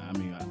organization. I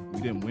mean,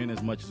 we didn't win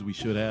as much as we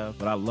should have,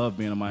 but I love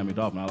being a Miami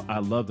Dolphin. I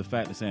love the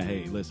fact of saying,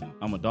 hey, listen,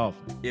 I'm a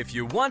Dolphin. If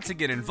you want to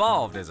get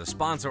involved as a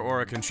sponsor or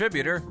a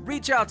contributor,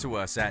 reach out to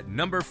us at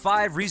number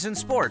 5 Reasons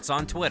Sports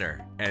on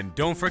Twitter. And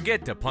don't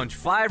forget to punch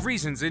 5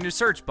 Reasons in your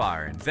search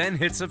bar and then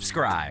hit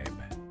subscribe.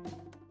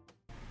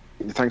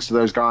 Thanks to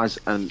those guys.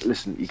 And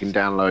listen, you can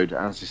download,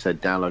 as you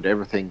said,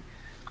 everything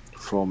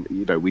from,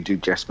 we do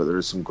jest, but there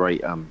is some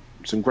great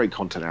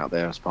content out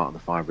there as part of the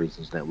 5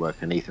 Reasons Network,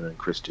 and Ethan and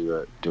Chris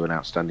do an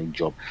outstanding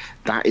job.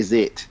 That is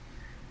it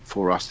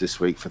for us this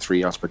week for 3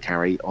 yards per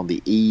carry on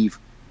the eve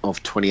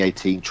of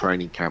 2018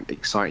 training camp.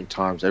 Exciting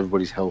times.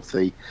 Everybody's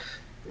healthy.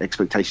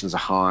 Expectations are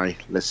high.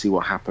 Let's see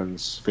what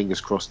happens.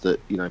 Fingers crossed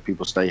that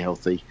people stay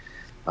healthy.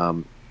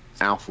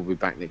 Alf will be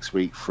back next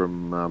week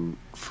from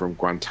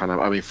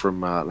Guantanamo. I mean,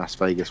 from Las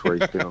Vegas, where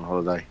he's been on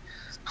holiday.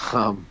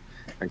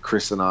 And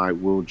Chris and I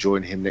will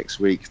join him next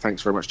week.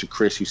 Thanks very much to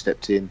Chris, who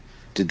stepped in,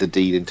 did the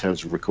deed in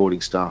terms of recording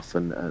stuff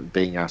and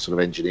being our sort of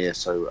engineer.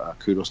 So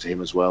kudos to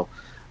him as well.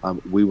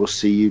 We will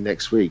see you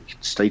next week.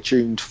 Stay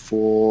tuned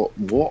for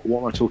what?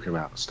 What am I talking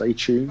about? Stay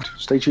tuned.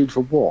 Stay tuned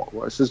for what?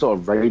 This is not a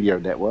radio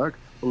network.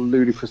 What a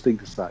ludicrous thing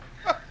to say.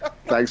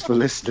 Thanks for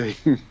listening.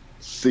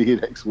 See you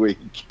next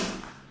week.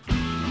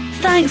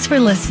 Thanks for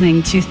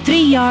listening to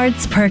 3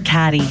 Yards Per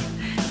Carry.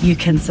 You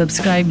can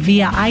subscribe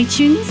via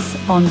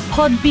iTunes, on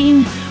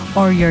Podbean,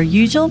 or your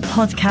usual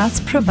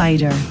podcast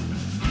provider.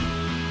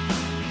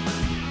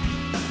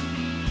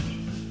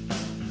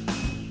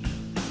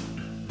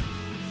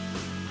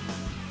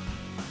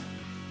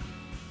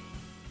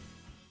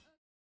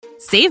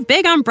 Save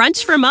big on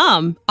brunch for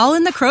mom, all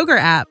in the Kroger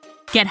app.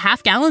 Get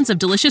half gallons of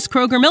delicious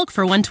Kroger milk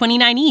for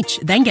 $1.29 each.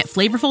 Then get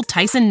flavorful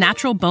Tyson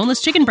natural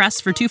boneless chicken breasts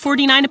for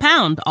 $2.49 a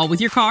pound, all with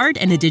your card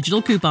and a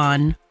digital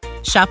coupon.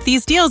 Shop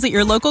these deals at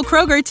your local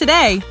Kroger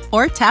today,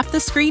 or tap the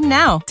screen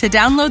now to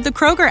download the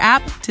Kroger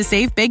app to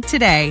save big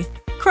today.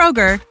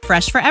 Kroger,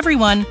 fresh for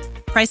everyone.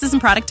 Prices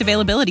and product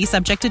availability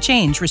subject to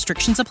change.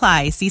 Restrictions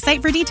apply. See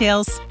site for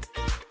details.